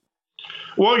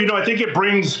 Well, I think it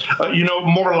brings,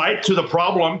 more light to the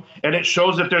problem, and it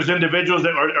shows that there's individuals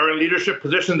that are in leadership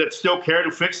position that still care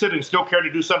to fix it and still care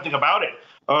to do something about it.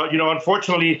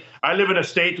 Unfortunately, I live in a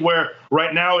state where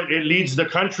right now it leads the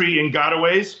country in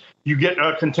gotaways. You get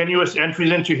continuous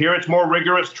entries into here. It's more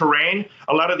rigorous terrain.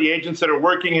 A lot of the agents that are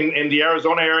working in the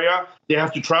Arizona area, they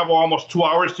have to travel almost 2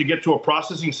 hours to get to a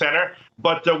processing center.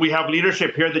 But we have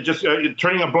leadership here that just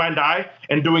turning a blind eye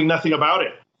and doing nothing about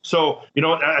it. So,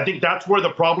 I think that's where the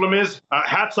problem is.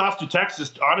 Hats off to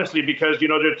Texas, honestly, because,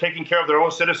 they're taking care of their own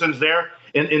citizens there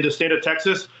in the state of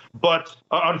Texas. But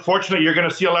unfortunately, you're going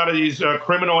to see a lot of these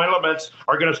criminal elements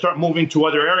are going to start moving to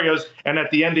other areas. And at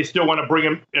the end, they still want to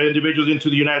bring individuals into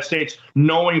the United States,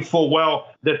 knowing full well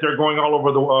that they're going all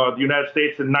over the United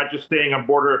States and not just staying on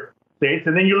border states.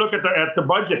 And then you look at the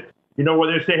budget,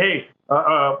 where they say, hey,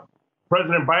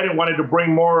 President Biden wanted to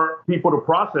bring more people to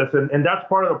process. And that's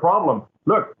part of the problem.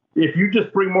 Look, if you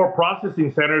just bring more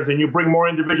processing centers and you bring more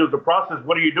individuals to process,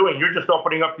 what are you doing? You're just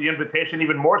opening up the invitation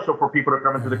even more so for people to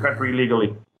come into the country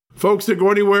illegally. Folks, don't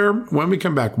go anywhere. When we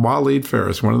come back, Waleed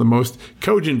Phares, one of the most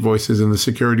cogent voices in the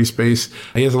security space.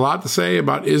 He has a lot to say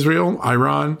about Israel,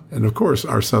 Iran, and of course,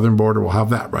 our southern border. We'll have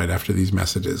that right after these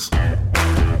messages.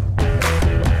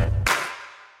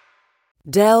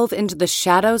 Delve into the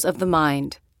shadows of the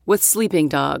mind with Sleeping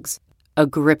Dogs, a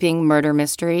gripping murder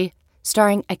mystery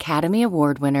starring Academy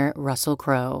Award winner Russell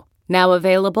Crowe. Now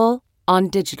available on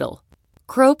digital.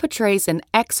 Crowe portrays an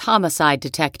ex-homicide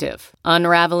detective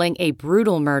unraveling a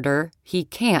brutal murder he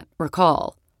can't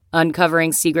recall.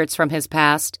 Uncovering secrets from his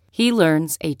past, he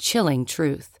learns a chilling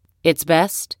truth. It's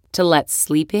best to let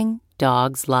sleeping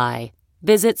dogs lie.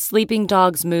 Visit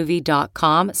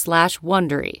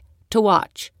sleepingdogsmovie.com/Wondery to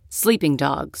watch Sleeping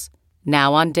Dogs,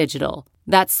 now on digital.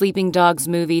 That's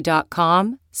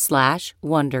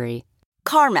sleepingdogsmovie.com/Wondery.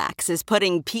 CarMax is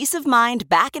putting peace of mind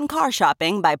back in car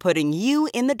shopping by putting you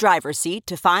in the driver's seat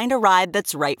to find a ride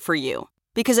that's right for you.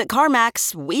 Because at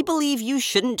CarMax, we believe you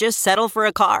shouldn't just settle for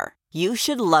a car. You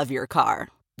should love your car.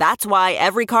 That's why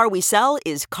every car we sell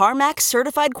is CarMax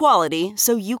certified quality,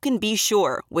 so you can be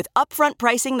sure with upfront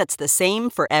pricing that's the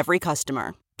same for every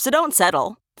customer. So don't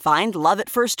settle. Find love at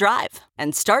first drive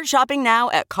and start shopping now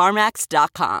at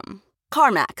CarMax.com.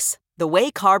 CarMax, the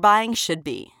way car buying should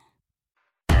be.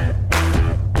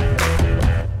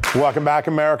 Welcome back,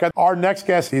 America. Our next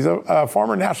guest, he's a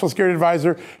former national security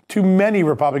advisor to many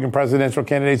Republican presidential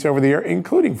candidates over the year,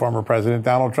 including former President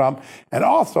Donald Trump, and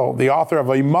also the author of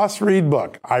a must-read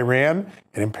book, Iran,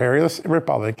 an Imperialist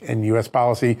Republic and U.S.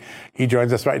 Policy. He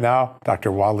joins us right now, Dr.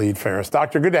 Waleed Phares.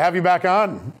 Doctor, good to have you back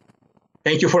on.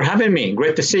 Thank you for having me.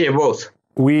 Great to see you both.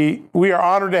 We are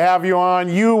honored to have you on.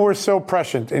 You were so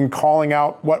prescient in calling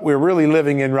out what we're really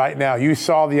living in right now. You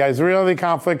saw the Israeli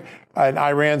conflict and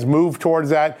Iran's move towards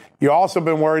that. You also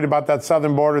been worried about that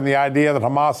southern border and the idea that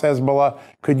Hamas, Hezbollah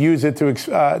could use it to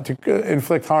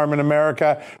inflict harm in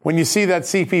America. When you see that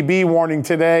CPB warning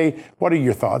today, what are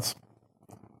your thoughts?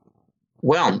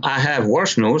 Well, I have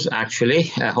worse news, actually.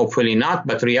 Hopefully not.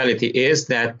 But reality is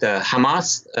that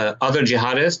Hamas, other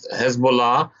jihadists,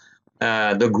 Hezbollah,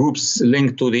 the groups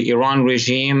linked to the Iran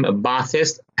regime,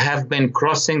 Ba'athists, have been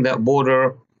crossing that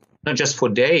border not just for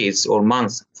days or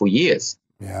months, for years.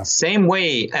 Yeah. Same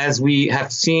way as we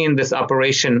have seen this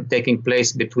operation taking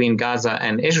place between Gaza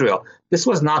and Israel. This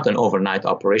was not an overnight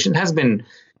operation. It has been,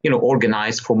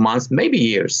 organized for months, maybe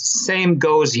years. Same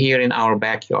goes here in our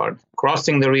backyard.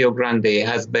 Crossing the Rio Grande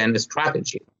has been a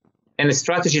strategy, and a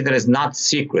strategy that is not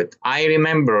secret. I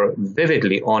remember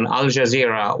vividly on Al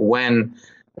Jazeera when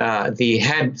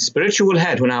the spiritual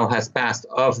head who now has passed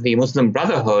of the Muslim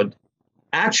Brotherhood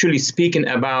actually speaking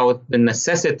about the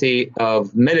necessity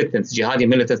of militants, jihadi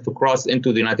militants, to cross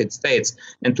into the United States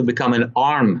and to become an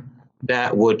arm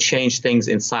that would change things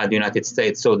inside the United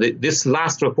States. So this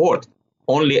last report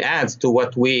only adds to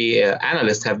what we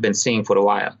analysts have been seeing for a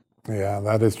while. Yeah,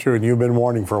 that is true. And you've been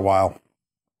warning for a while.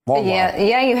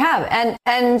 Yeah, you have.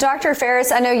 And Dr.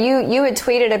 Phares, I know you had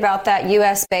tweeted about that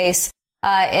U.S. base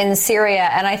in Syria.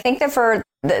 And I think that for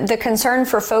the concern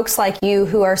for folks like you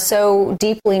who are so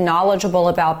deeply knowledgeable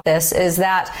about this is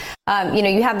that,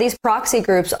 you have these proxy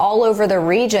groups all over the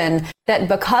region that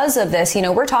because of this,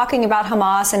 we're talking about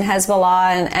Hamas and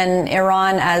Hezbollah and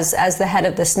Iran as the head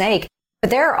of the snake. But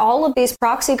there are all of these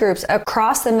proxy groups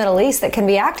across the Middle East that can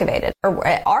be activated or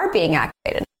are being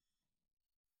activated.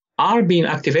 Are being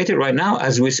activated right now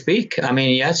as we speak. I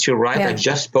mean, yes, you're right. Yeah. I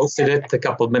just posted it a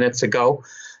couple of minutes ago.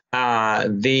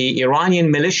 The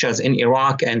Iranian militias in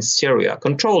Iraq and Syria,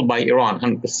 controlled by Iran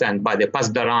 100%, by the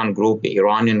Pasdaran group, the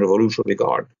Iranian Revolutionary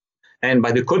Guard, and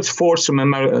by the Quds Force.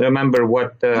 Remember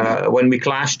what when we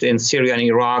clashed in Syria and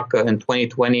Iraq in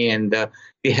 2020, and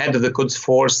the head of the Quds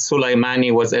Force,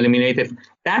 Soleimani, was eliminated.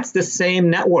 That's the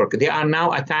same network. They are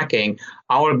now attacking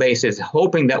our bases,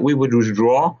 hoping that we would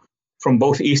withdraw from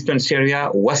both eastern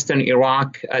Syria, western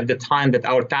Iraq, at the time that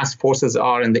our task forces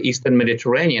are in the eastern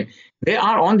Mediterranean. They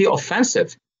are on the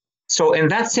offensive. So in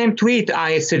that same tweet,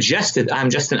 I suggested, I'm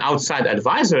just an outside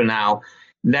advisor now,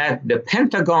 that the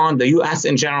Pentagon, the U.S.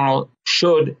 in general,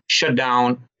 should shut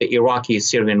down the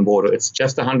Iraqi-Syrian border. It's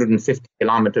just 150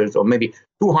 kilometers or maybe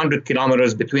 200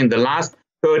 kilometers between the last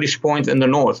Kurdish point in the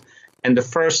north and the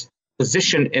first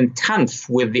position in 10th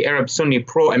with the Arab Sunni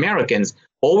pro-Americans.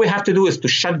 All we have to do is to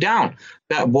shut down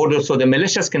that border so the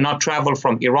militias cannot travel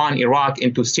from Iran, Iraq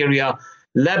into Syria,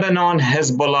 Lebanon,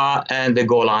 Hezbollah, and the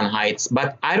Golan Heights.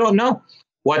 But I don't know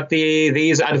what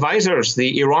these advisors,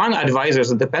 the Iran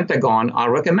advisors at the Pentagon,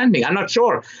 are recommending. I'm not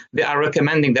sure they are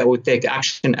recommending that we take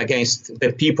action against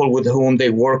the people with whom they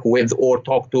work with or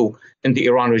talk to in the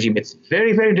Iran regime. It's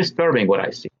very, very disturbing what I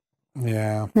see.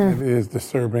 Yeah, it is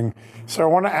disturbing. So I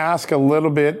want to ask a little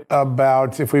bit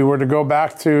about if we were to go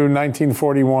back to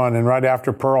 1941 and right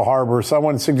after Pearl Harbor,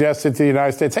 someone suggested to the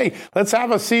United States, hey, let's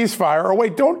have a ceasefire. Or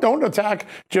wait, don't attack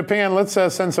Japan. Let's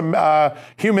send some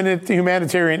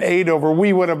humanitarian aid over.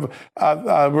 We would have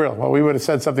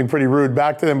said something pretty rude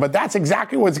back to them. But that's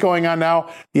exactly what's going on now.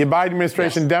 The Biden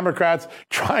administration, yes. Democrats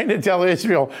trying to tell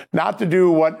Israel not to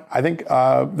do what I think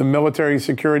the military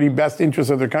security best interest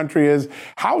of their country is.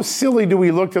 How silly do we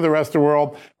look to the rest of the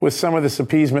world with some of this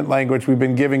appeasement language we've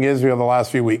been giving Israel the last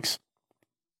few weeks?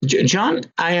 John,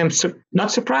 I am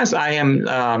not surprised. I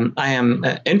am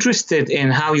interested in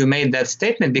how you made that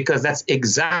statement, because that's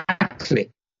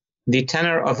exactly the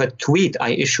tenor of a tweet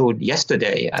I issued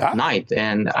yesterday at night,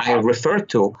 and I referred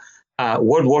to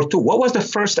World War II. What was the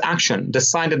first action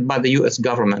decided by the U.S.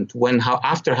 government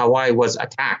after Hawaii was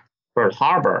attacked Pearl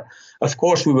Harbor, of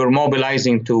course, we were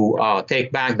mobilizing to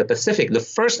take back the Pacific. The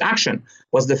first action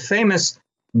was the famous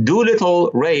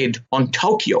Doolittle raid on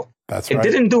Tokyo. That's right. It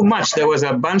didn't do much. There was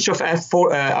a bunch of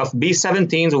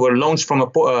B-17s that were launched from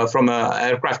a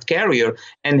aircraft carrier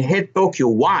and hit Tokyo.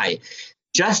 Why?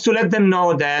 Just to let them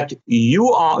know that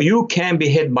you can be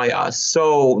hit by us.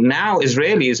 So now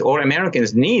Israelis or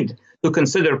Americans need to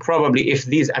consider, probably, if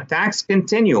these attacks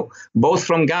continue, both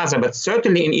from Gaza, but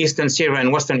certainly in eastern Syria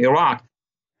and western Iraq,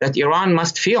 that Iran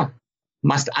must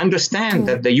understand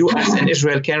that the U.S. and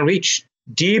Israel can reach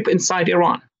deep inside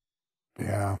Iran.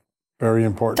 Yeah, very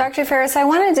important. Dr. Faris, I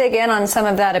want to dig in on some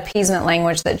of that appeasement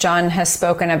language that John has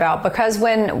spoken about, because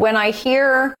when I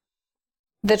hear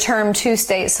the term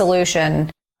two-state solution,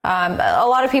 a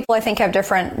lot of people, I think, have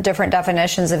different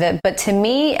definitions of it. But to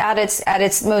me, at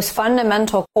its most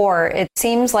fundamental core, it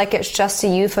seems like it's just a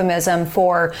euphemism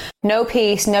for no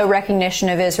peace, no recognition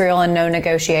of Israel, and no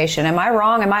negotiation. Am I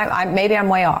wrong? Maybe I'm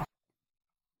way off.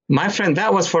 My friend,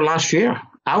 that was for last year.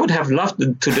 I would have loved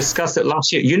to discuss it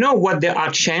last year. You know what they are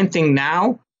chanting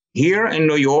now here in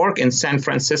New York, in San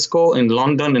Francisco, in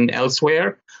London, and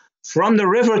elsewhere? From the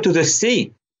river to the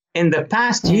sea. In the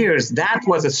past years, that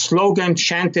was a slogan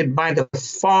chanted by the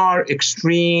far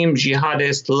extreme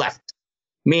jihadist left,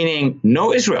 meaning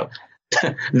no Israel.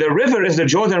 The river is the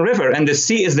Jordan River and the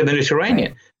sea is the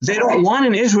Mediterranean. They don't want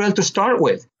an Israel to start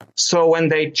with. So when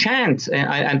they chant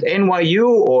at NYU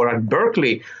or at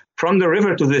Berkeley, from the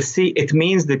river to the sea, it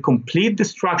means the complete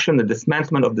destruction, the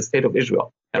dismantlement of the state of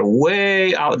Israel. They're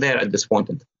way out there at this point.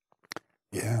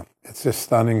 Yeah, it's just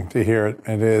stunning to hear it.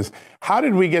 It is. How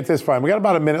did we get this far? We got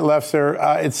about a minute left, sir.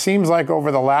 It seems like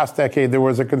over the last decade, there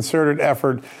was a concerted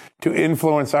effort to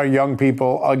influence our young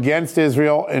people against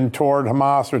Israel and toward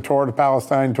Hamas or toward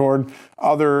Palestine, toward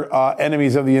other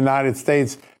enemies of the United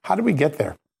States. How did we get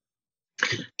there?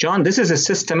 John, this is a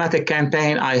systematic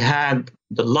campaign. I had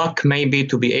the luck maybe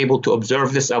to be able to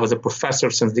observe this. I was a professor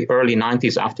since the early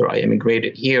 90s after I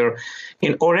immigrated here.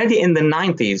 And already in the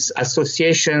 90s,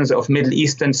 associations of Middle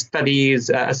Eastern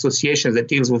studies, associations that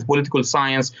deals with political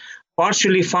science,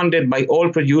 partially funded by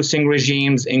oil-producing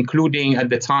regimes, including at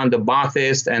the time the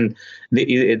Ba'athist and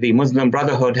the Muslim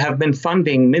Brotherhood, have been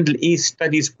funding Middle East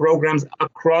studies programs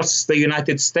across the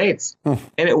United States. And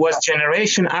it was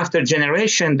generation after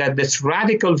generation that this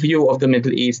radical view of the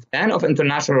Middle East and of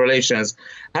international relations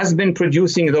has been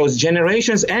producing those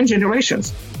generations and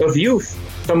generations of youth,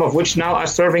 some of which now are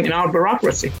serving in our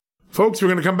bureaucracy. Folks, we're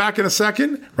going to come back in a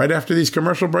second, right after these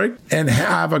commercial break, and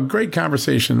have a great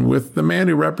conversation with the man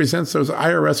who represents those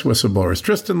IRS whistleblowers,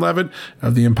 Tristan Levitt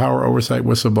of the Empower Oversight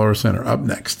Whistleblower Center. Up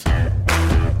next.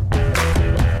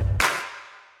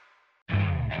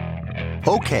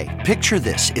 Okay, picture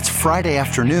this. It's Friday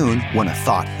afternoon when a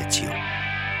thought hits you.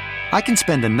 I can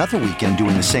spend another weekend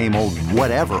doing the same old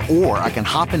whatever, or I can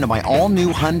hop into my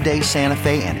all-new Hyundai Santa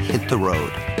Fe and hit the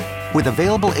road. With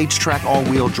available H-Track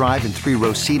all-wheel drive and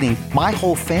 3-row seating, my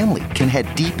whole family can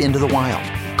head deep into the wild.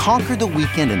 Conquer the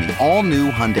weekend in the all-new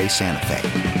Hyundai Santa Fe.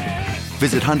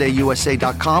 Visit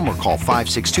HyundaiUSA.com or call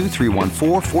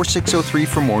 562-314-4603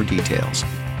 for more details.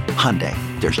 Hyundai,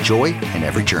 there's joy in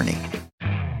every journey.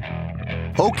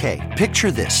 Okay, picture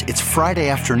this. It's Friday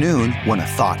afternoon when a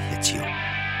thought hits you.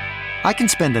 I can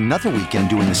spend another weekend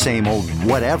doing the same old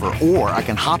whatever, or I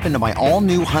can hop into my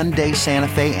all-new Hyundai Santa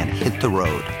Fe and hit the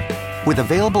road. With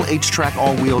available H-Track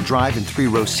all-wheel drive and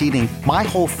 3-row seating, my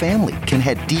whole family can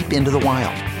head deep into the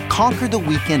wild. Conquer the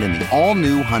weekend in the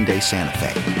all-new Hyundai Santa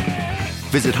Fe.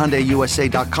 Visit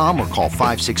HyundaiUSA.com or call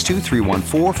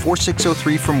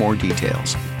 562-314-4603 for more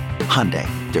details. Hyundai,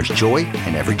 there's joy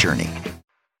in every journey.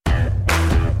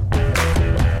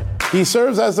 He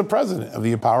serves as the president of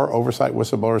the Empower Oversight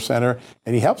Whistleblower Center,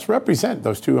 and he helps represent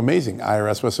those two amazing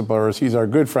IRS whistleblowers. He's our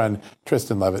good friend,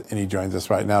 Tristan Levitt, and he joins us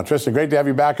right now. Tristan, great to have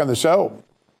you back on the show.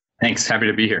 Thanks. Happy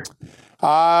to be here.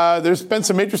 There's been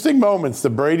some interesting moments. The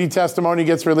Brady testimony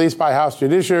gets released by House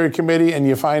Judiciary Committee, and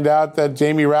you find out that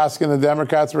Jamie Raskin and the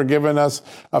Democrats were giving us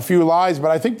a few lies.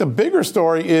 But I think the bigger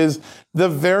story is the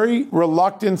very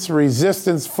reluctance,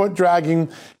 resistance, foot-dragging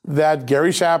that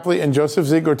Gary Shapley and Joseph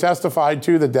Ziegler testified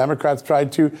to. The Democrats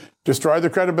tried to destroy their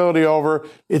credibility over.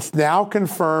 It's now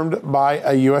confirmed by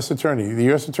a U.S. attorney. The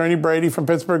U.S. Attorney Brady from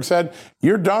Pittsburgh said,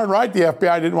 you're darn right the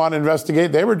FBI didn't want to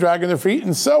investigate. They were dragging their feet,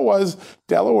 and so was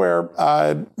Delaware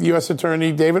U.S.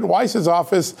 Attorney David Weiss's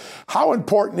office. How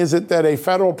important is it that a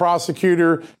federal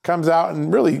prosecutor comes out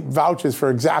and really vouches for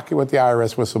exactly what the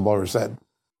IRS whistleblower said?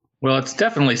 Well, it's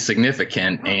definitely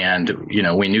significant. And,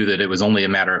 we knew that it was only a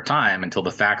matter of time until the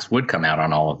facts would come out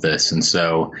on all of this. And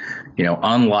so,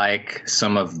 unlike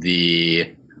some of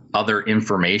the other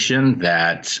information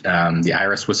that the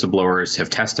IRS whistleblowers have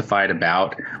testified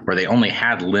about, where they only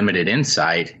had limited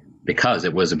insight because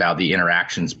it was about the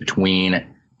interactions between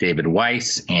David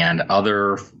Weiss and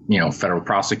other, federal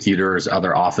prosecutors,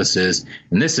 other offices.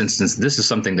 In this instance, this is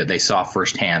something that they saw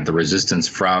firsthand, the resistance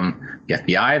from the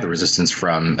FBI, the resistance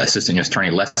from Assistant U.S.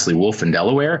 Attorney Leslie Wolf in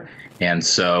Delaware. And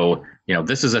so,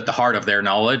 this is at the heart of their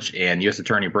knowledge, and U.S.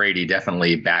 Attorney Brady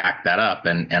definitely backed that up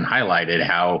and highlighted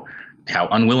how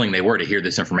unwilling they were to hear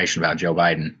this information about Joe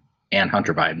Biden and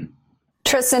Hunter Biden.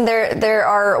 Tristan, there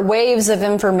are waves of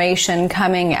information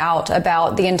coming out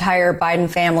about the entire Biden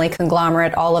family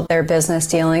conglomerate, all of their business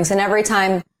dealings. And every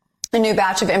time a new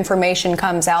batch of information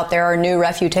comes out, there are new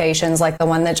refutations like the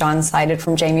one that John cited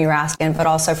from Jamie Raskin, but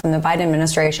also from the Biden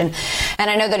administration. And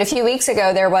I know that a few weeks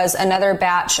ago, there was another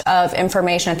batch of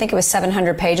information, I think it was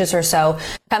 700 pages or so,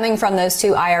 coming from those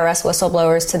two IRS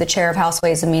whistleblowers to the chair of House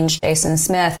Ways and Means, Jason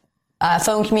Smith.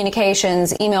 Phone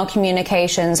communications, email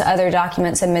communications, other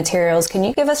documents and materials. Can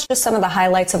you give us just some of the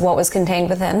highlights of what was contained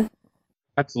within?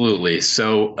 Absolutely.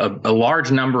 So a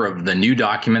large number of the new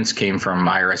documents came from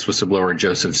IRS whistleblower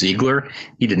Joseph Ziegler.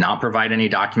 He did not provide any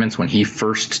documents when he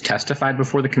first testified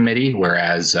before the committee,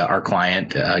 whereas our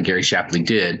client, Gary Shapley,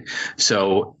 did.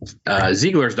 So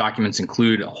Ziegler's documents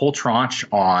include a whole tranche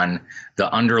on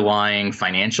the underlying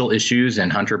financial issues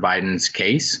in Hunter Biden's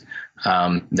case.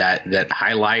 That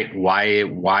highlight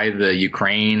why the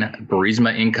Ukraine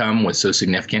Burisma income was so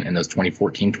significant in those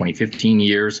 2014, 2015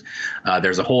 years.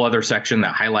 There's a whole other section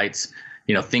that highlights,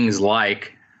 things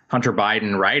like Hunter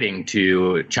Biden writing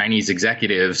to Chinese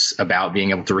executives about being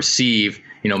able to receive,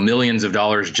 millions of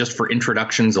dollars just for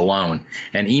introductions alone.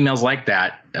 And emails like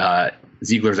that,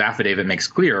 Ziegler's affidavit makes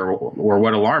clear, or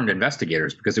what alarmed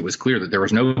investigators, because it was clear that there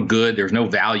was no good, there was no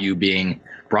value being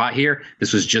brought here.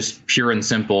 This was just pure and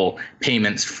simple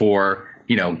payments for,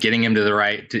 getting him to the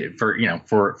right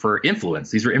for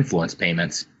influence. These were influence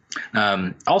payments.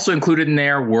 Also included in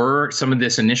there were some of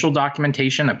this initial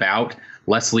documentation about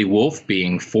Leslie Wolf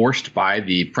being forced by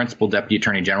the principal deputy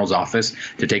attorney general's office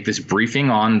to take this briefing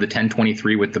on the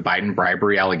 1023 with the Biden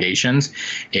bribery allegations.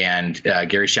 And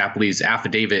Gary Shapley's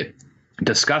affidavit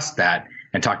discussed that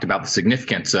and talked about the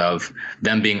significance of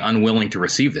them being unwilling to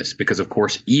receive this, because, of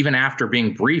course, even after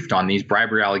being briefed on these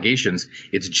bribery allegations,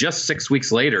 it's just 6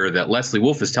 weeks later that Leslie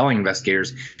Wolf is telling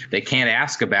investigators they can't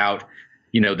ask about,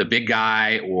 the big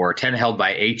guy or 10 held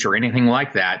by H or anything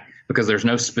like that, because there's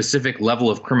no specific level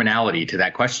of criminality to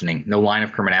that questioning, no line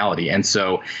of criminality. And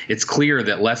so it's clear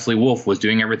that Leslie Wolf was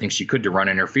doing everything she could to run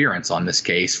interference on this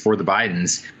case for the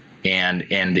Bidens. And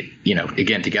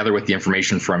again, together with the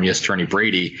information from U.S. Attorney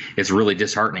Brady, it's really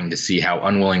disheartening to see how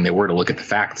unwilling they were to look at the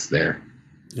facts there.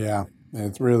 Yeah,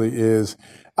 it really is.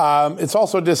 It's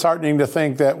also disheartening to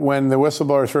think that when the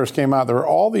whistleblowers first came out, there were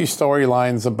all these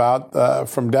storylines about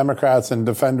from Democrats and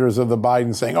defenders of the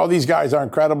Biden saying, oh, these guys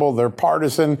aren't credible, they're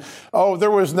partisan. Oh,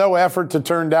 there was no effort to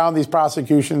turn down these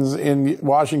prosecutions in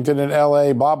Washington and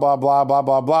L.A., blah, blah, blah, blah,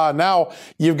 blah, blah. Now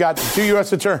you've got the two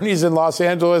U.S. attorneys in Los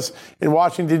Angeles and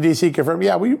Washington, D.C. confirm,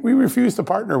 yeah, we refuse to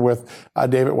partner with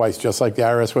David Weiss, just like the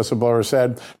IRS whistleblower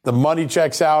said. The money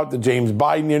checks out. The James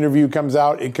Biden interview comes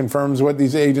out. It confirms what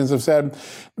these agents have said.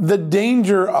 The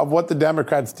danger of what the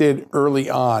Democrats did early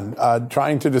on,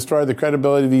 trying to destroy the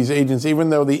credibility of these agents, even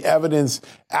though the evidence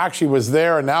actually was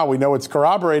there and now we know it's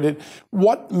corroborated,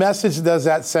 what message does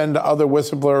that send to other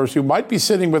whistleblowers who might be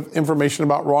sitting with information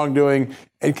about wrongdoing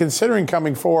and considering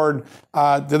coming forward?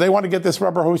 Do they want to get this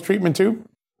rubber hose treatment too?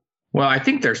 Well, I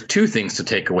think there's two things to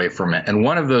take away from it. And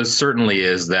one of those certainly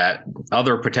is that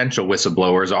other potential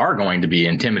whistleblowers are going to be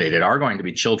intimidated, are going to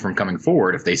be chilled from coming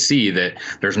forward if they see that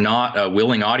there's not a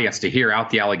willing audience to hear out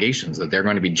the allegations, that they're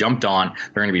going to be jumped on,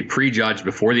 they're going to be prejudged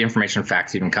before the information and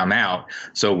facts even come out.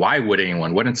 So why would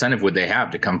anyone, what incentive would they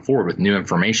have to come forward with new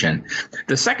information?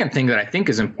 The second thing that I think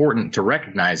is important to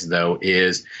recognize, though,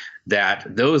 is that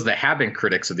those that have been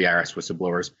critics of the IRS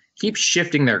whistleblowers keep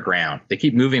shifting their ground. They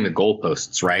keep moving the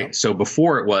goalposts, right? So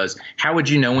before it was, how would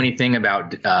you know anything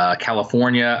about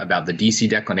California, about the DC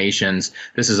declinations?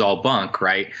 This is all bunk,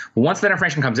 right? Well, once that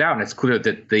information comes out and it's clear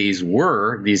that these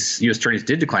U.S. attorneys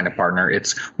did decline to partner,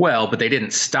 it's, well, but they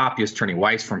didn't stop U.S. Attorney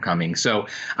Weiss from coming. So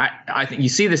I think you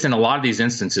see this in a lot of these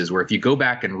instances where if you go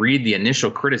back and read the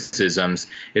initial criticisms,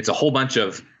 it's a whole bunch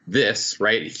of this,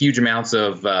 right? Huge amounts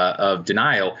of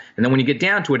denial. And then when you get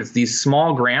down to it, it's these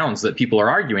small grounds that people are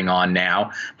arguing on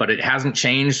now, but it hasn't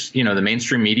changed, the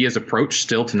mainstream media's approach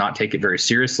still to not take it very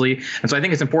seriously. And so I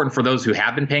think it's important for those who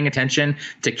have been paying attention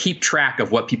to keep track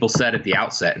of what people said at the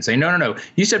outset and say, no,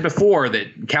 you said before that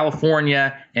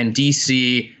California and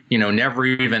DC,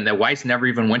 that Weiss never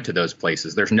even went to those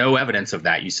places. There's no evidence of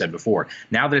that, you said before.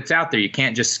 Now that it's out there, you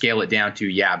can't just scale it down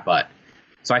to, but.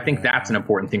 So I think that's an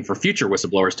important thing for future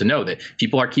whistleblowers to know, that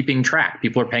people are keeping track,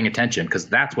 people are paying attention, because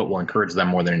that's what will encourage them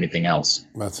more than anything else.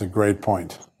 That's a great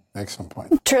point. Excellent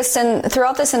point. Tristan,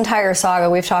 throughout this entire saga,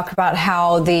 we've talked about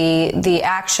how the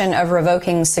action of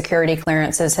revoking security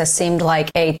clearances has seemed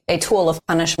like a tool of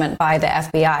punishment by the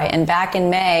FBI. And back in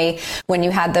May, when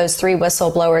you had those 3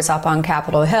 whistleblowers up on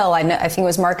Capitol Hill, I think it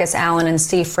was Marcus Allen and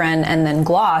Steve Friend and then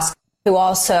Gloss, who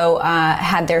also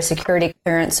had their security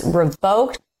clearance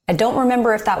revoked. I don't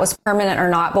remember if that was permanent or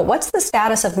not, but what's the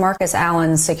status of Marcus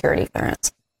Allen's security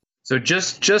clearance? So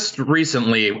just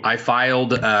recently, I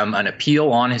filed an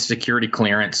appeal on his security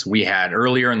clearance. We had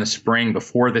earlier in the spring,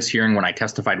 before this hearing, when I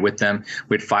testified with them,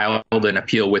 we'd filed an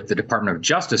appeal with the Department of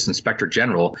Justice Inspector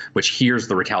General, which hears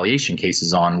the retaliation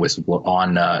cases on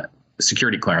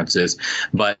security clearances.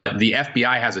 But the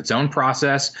FBI has its own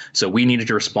process, so we needed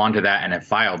to respond to that and have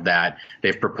filed that.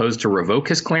 They've proposed to revoke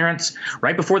his clearance.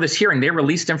 Right before this hearing, they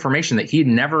released information that he'd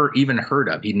never even heard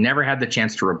of. He'd never had the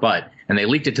chance to rebut, and they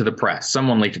leaked it to the press.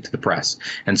 Someone leaked it to the press.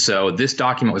 And so this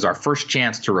document was our first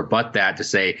chance to rebut that, to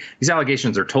say these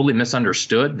allegations are totally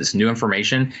misunderstood. This new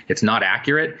information, it's not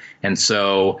accurate. And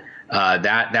so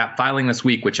that filing this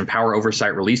week, which Empower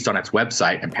Oversight released on its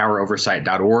website,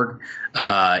 empoweroversight.org,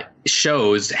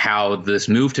 shows how this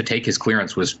move to take his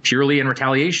clearance was purely in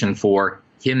retaliation for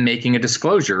him making a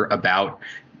disclosure about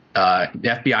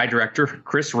FBI Director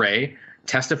Chris Wray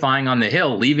testifying on the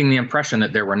Hill, leaving the impression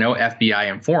that there were no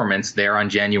FBI informants there on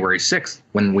January 6th,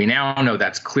 when we now know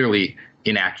that's clearly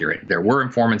inaccurate. There were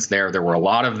informants there. There were a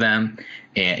lot of them.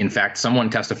 And in fact, someone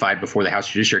testified before the House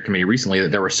Judiciary Committee recently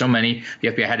that there were so many, the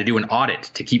FBI had to do an audit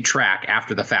to keep track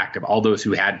after the fact of all those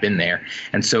who had been there.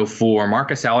 And so for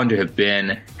Marcus Allen to have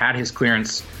had his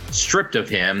clearance stripped of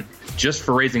him just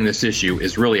for raising this issue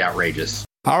is really outrageous.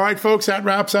 All right, folks, that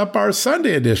wraps up our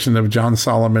Sunday edition of John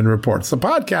Solomon Reports, the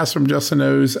podcast from Just the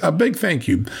News. A big thank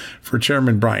you for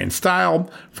Chairman Brian Stile,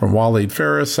 from Waleed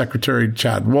Ferris, Secretary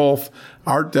Chad Wolf,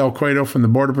 Art Del Cueto from the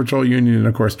Border Patrol Union, and,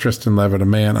 of course, Tristan Levitt, a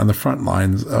man on the front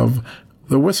lines of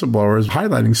the whistleblowers,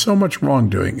 highlighting so much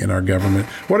wrongdoing in our government.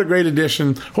 What a great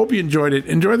edition. Hope you enjoyed it.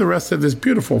 Enjoy the rest of this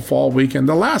beautiful fall weekend,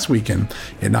 the last weekend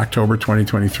in October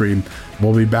 2023.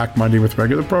 We'll be back Monday with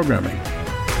regular programming.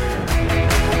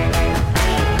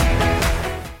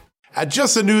 At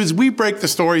Just the News, we break the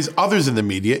stories others in the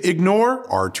media ignore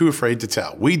or are too afraid to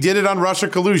tell. We did it on Russia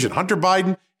collusion, Hunter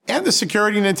Biden, and the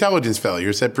security and intelligence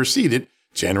failures that preceded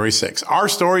January 6th. Our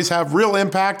stories have real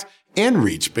impact and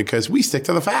reach because we stick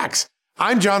to the facts.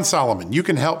 I'm John Solomon. You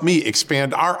can help me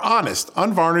expand our honest,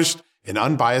 unvarnished, and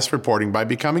unbiased reporting by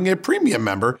becoming a premium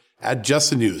member at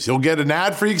Just the News. You'll get an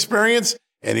ad-free experience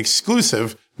and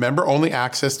exclusive member-only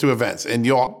access to events, and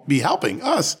you'll be helping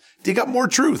us dig up more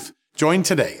truth. Join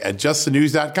today at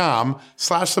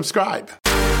justthenews.com/subscribe.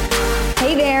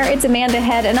 Hey there, it's Amanda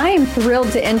Head, and I am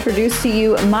thrilled to introduce to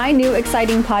you my new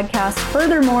exciting podcast,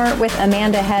 Furthermore with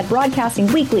Amanda Head, broadcasting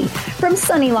weekly from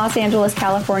sunny Los Angeles,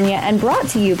 California, and brought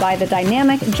to you by the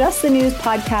dynamic Just the News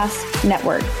Podcast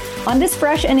Network. On this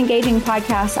fresh and engaging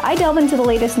podcast, I delve into the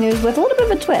latest news with a little bit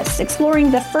of a twist,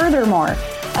 exploring the furthermore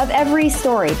of every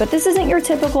story. But this isn't your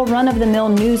typical run-of-the-mill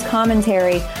news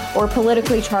commentary or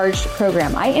politically charged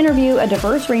program. I interview a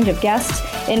diverse range of guests,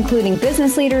 including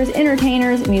business leaders,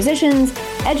 entertainers, musicians,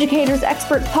 educators,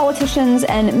 experts, politicians,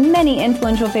 and many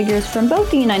influential figures from both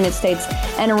the United States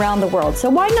and around the world. So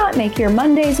why not make your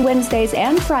Mondays, Wednesdays,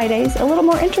 and Fridays a little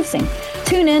more interesting?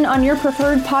 Tune in on your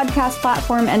preferred podcast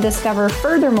platform and discover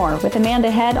Furthermore with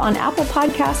Amanda Head on Apple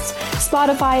Podcasts,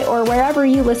 Spotify, or wherever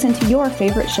you listen to your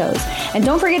favorite shows. And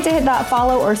don't forget to hit that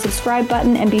follow or subscribe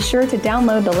button and be sure to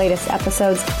download the latest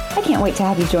episodes. I can't wait to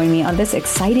have you join me on this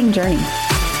exciting journey.